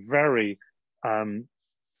 very, very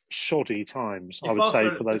shoddy times, I would say,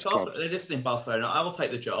 for those clubs. Listen, in Barcelona, I will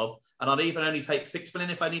take the job, and I'd even only take 6 million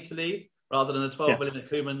if I need to leave, rather than the 12 million that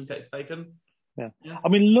Koeman gets taken. Yeah. I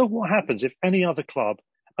mean, look what happens if any other club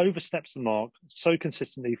oversteps the mark so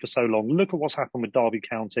consistently for so long. Look at what's happened with Derby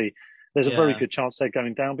County. There's a very good chance they're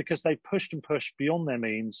going down because they pushed and pushed beyond their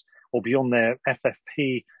means or beyond their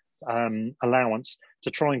FFP allowance to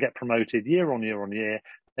try and get promoted year on year on year.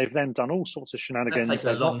 They've then done all sorts of shenanigans.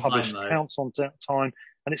 They've not published accounts on time,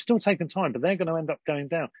 and it's still taken time, but they're going to end up going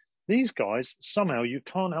down. These guys, somehow, you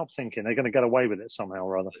can't help thinking they're going to get away with it somehow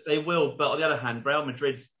or other. They will, but on the other hand, Real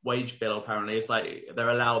Madrid's wage bill apparently is they're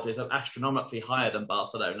allowed is astronomically higher than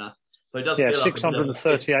Barcelona. So it does feel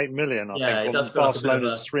 638 million. I think. It does feel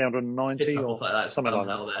Barcelona's 390 or something like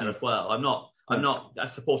that there as well. I'm not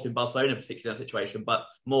supporting Barcelona particularly in that situation, but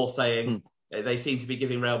more saying they seem to be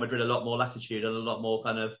giving Real Madrid a lot more latitude and a lot more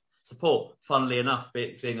kind of support. Funnily enough,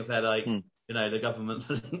 being as they're like the government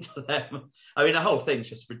linked to them. I mean, the whole thing's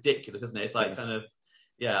just ridiculous, isn't it? It's like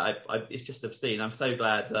it's just obscene. I'm so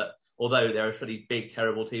glad that although there are pretty big,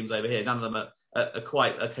 terrible teams over here, none of them are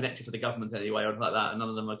quite connected to the government anyway or anything like that. And none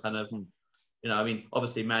of them are kind of, I mean,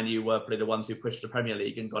 obviously Man U were probably the ones who pushed the Premier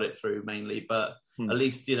League and got it through mainly, but at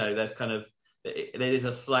least, there's kind of, there is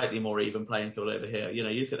a slightly more even playing field over here. You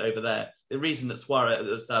look at over there, the reason that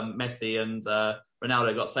Messi and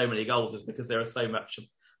Ronaldo got so many goals is because there is so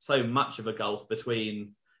much of a gulf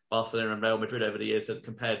between Barcelona and Real Madrid over the years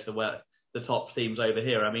compared to where the top teams over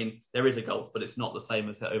here. I mean, there is a gulf, but it's not the same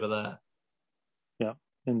as over there. Yeah,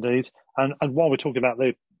 indeed. And while we're talking about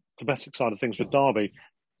the domestic side of things with Derby,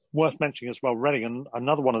 worth mentioning as well, Reading, and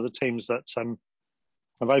another one of the teams that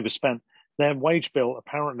have overspent. Their wage bill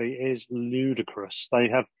apparently is ludicrous. They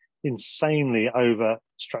have insanely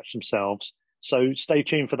overstretched themselves. So stay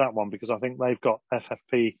tuned for that one because I think they've got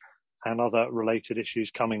FFP and other related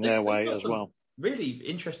issues coming their way as well. Really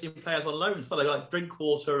interesting players on loan as well. They got like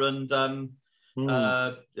Drinkwater and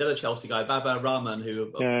the other Chelsea guy, Baba Rahman,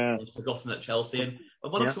 who was forgotten at Chelsea, and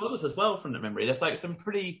one or two others as well from memory. There's like some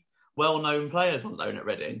pretty well-known players on loan at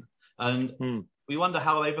Reading, and we wonder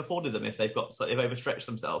how they've afforded them if they've overstretched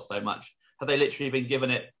themselves so much. Have they literally been given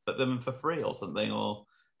it for them for free or something? Or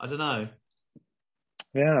I don't know.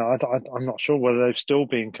 Yeah, I'm not sure whether they've still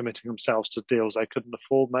been committing themselves to deals they couldn't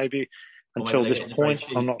afford, maybe until this point.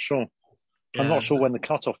 I'm not sure. Yeah. I'm not sure when the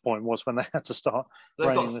cut-off point was when they had to start.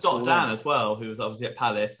 They've got Scott Dan as well, who was obviously at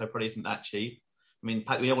Palace, so probably isn't that cheap. I mean,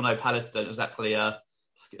 we all know Palace don't exactly,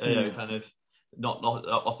 kind of not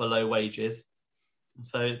offer low wages.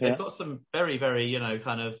 So they've got some very, very,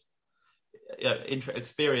 kind of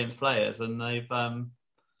experienced players, and they've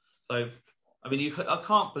so. I mean, I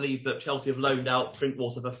can't believe that Chelsea have loaned out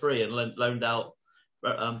Drinkwater for free and loaned out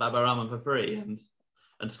Baba Rahman for free, and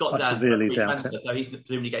Scott Dan severely transfer, so he's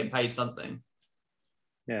presumably getting paid something.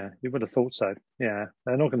 Yeah, you would have thought so. Yeah,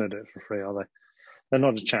 they're not going to do it for free, are they? They're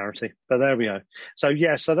not a charity, but there we go. So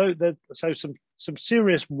so some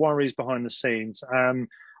serious worries behind the scenes. I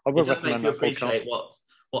would recommend that podcast.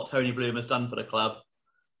 What Tony Bloom has done for the club.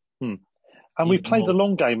 And we played the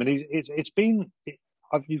long game, and it's been.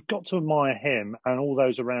 You've got to admire him and all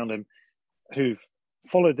those around him who've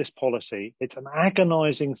followed this policy. It's an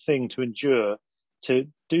agonising thing to endure, to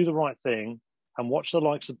do the right thing, and watch the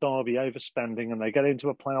likes of Derby overspending, and they get into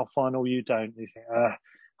a playoff final, you don't. You think,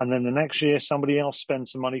 and then the next year somebody else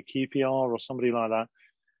spends some money, QPR or somebody like that.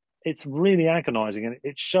 It's really agonising, and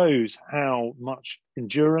it shows how much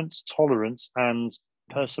endurance, tolerance, and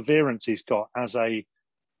perseverance he's got as a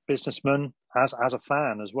businessman, as a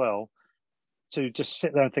fan as well, to just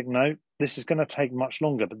sit there and think, no, this is going to take much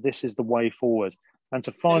longer, but this is the way forward. And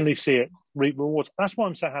to finally see it reap rewards. That's why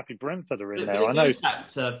I'm so happy Brentford are in there. I know. It goes back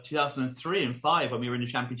to 2003 and 2005 when we were in the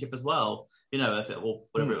Championship as well. You know, or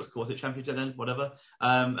whatever it was called, Championship then, whatever.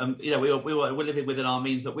 You know, we were living within our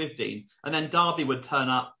means at Withdean, and then Derby would turn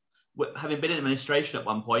up, having been in administration at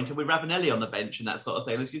one point, and with Ravanelli on the bench and that sort of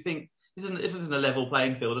thing. As you think, this isn't a level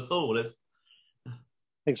playing field at all. It's...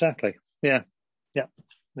 Exactly. Yeah.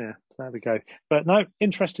 There we go. But no,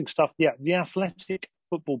 interesting stuff. Yeah, the Athletic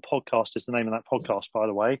Football Podcast is the name of that podcast, by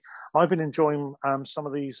the way. I've been enjoying some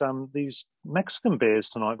of these Mexican beers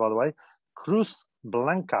tonight, by the way. Cruz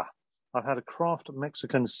Blanca. I've had a craft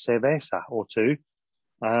Mexican cerveza or two.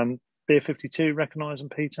 Beer 52, recognise them,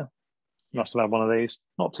 Peter? Must have had one of these.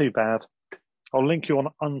 Not too bad. I'll link you on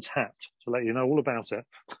Untapped to let you know all about it.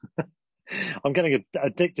 I'm getting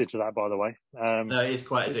addicted to that, by the way. No, it is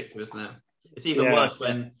quite addictive, isn't it? It's even worse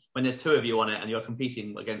when there's two of you on it and you're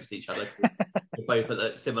competing against each other. You're both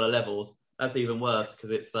at similar levels. That's even worse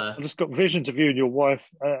because it's... I've just got visions of you and your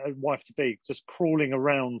wife-to-be just crawling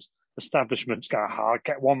around establishments, going, I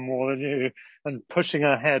get one more than you, and pushing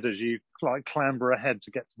her head as you clamber ahead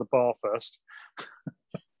to get to the bar first.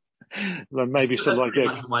 Then maybe something like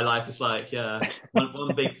that. My life is like,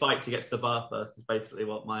 one big fight to get to the bar first is basically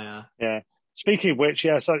what my... Speaking of which,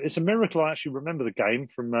 so it's a miracle I actually remember the game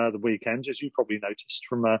from the weekend, as you probably noticed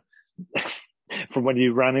from when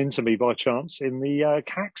you ran into me by chance in the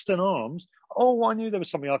Caxton Arms. Oh, I knew there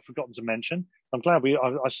was something I'd forgotten to mention. I'm glad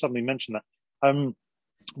I suddenly mentioned that.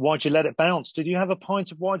 Why'd you let it bounce? Did you have a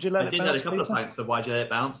pint of Why'd you let it bounce? I did have a couple of pints of Why'd you let it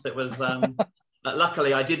bounce. It was...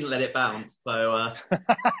 luckily, I didn't let it bounce. So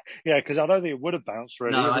yeah, because I don't think it would have bounced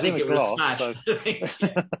really. No, I think it was smashed. So...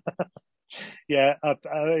 Yeah,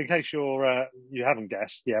 in case you haven't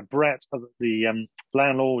guessed, Brett, the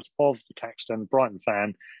landlord of the Caxton, Brighton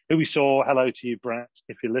fan, who we saw. Hello to you, Brett,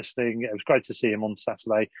 if you're listening. It was great to see him on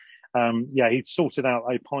Saturday. He'd sorted out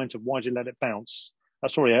a pint of Why'd You Let It Bounce? A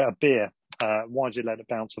beer. Why'd You Let It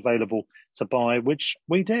Bounce available to buy, which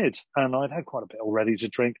we did. And I'd had quite a bit already to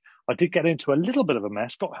drink. I did get into a little bit of a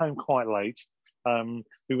mess, got home quite late.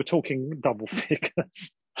 We were talking double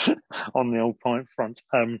figures on the old pint front.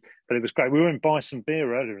 But it was great. We were in Buy Some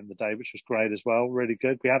Beer earlier in the day, which was great as well. Really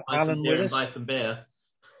good. We had Alan with us. Buy some beer.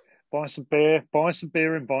 Buy some beer. Buy some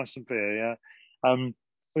beer and buy some beer, yeah.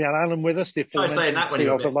 We had Alan with us, the aforementioned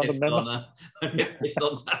Seahawks of London member. It's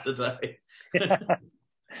on Saturday.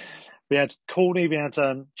 We had Courtney, we had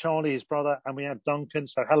Charlie, his brother, and we had Duncan.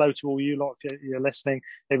 So hello to all you lot if you're listening.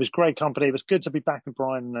 It was great company. It was good to be back in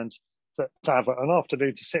Brighton and to have an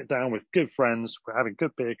afternoon to sit down with good friends. We're having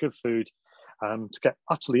good beer, good food, to get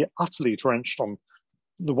utterly drenched on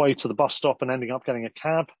the way to the bus stop and ending up getting a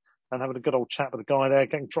cab and having a good old chat with the guy there,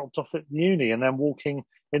 getting dropped off at uni and then walking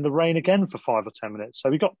in the rain again for 5 or 10 minutes. So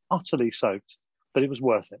we got utterly soaked, but it was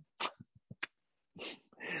worth it.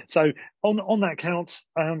 So on that count,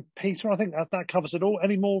 Peter, I think that covers it all.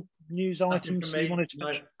 Any more news items you wanted to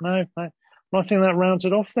mention? No. I think that rounds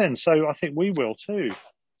it off then. So I think we will too.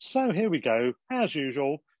 So here we go. As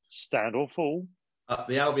usual, stand or fall. Up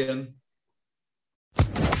the Albion.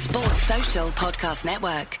 Sports Social Podcast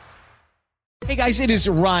Network. Hey guys, it is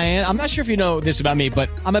Ryan. I'm not sure if you know this about me,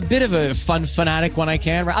 but I'm a bit of a fun fanatic when I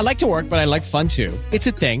can. I like to work, but I like fun too. It's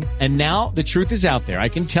a thing. And now the truth is out there. I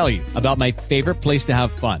can tell you about my favorite place to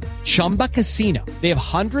have fun. Chumba Casino. They have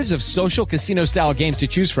hundreds of social casino style games to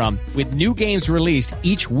choose from with new games released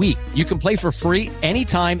each week. You can play for free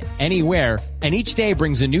anytime, anywhere. And each day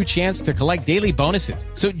brings a new chance to collect daily bonuses.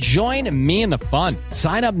 So join me in the fun.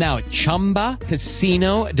 Sign up now at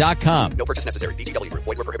ChumbaCasino.com. No purchase necessary. VGW Group.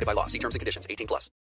 Void where prohibited by law. See terms and conditions. 18+.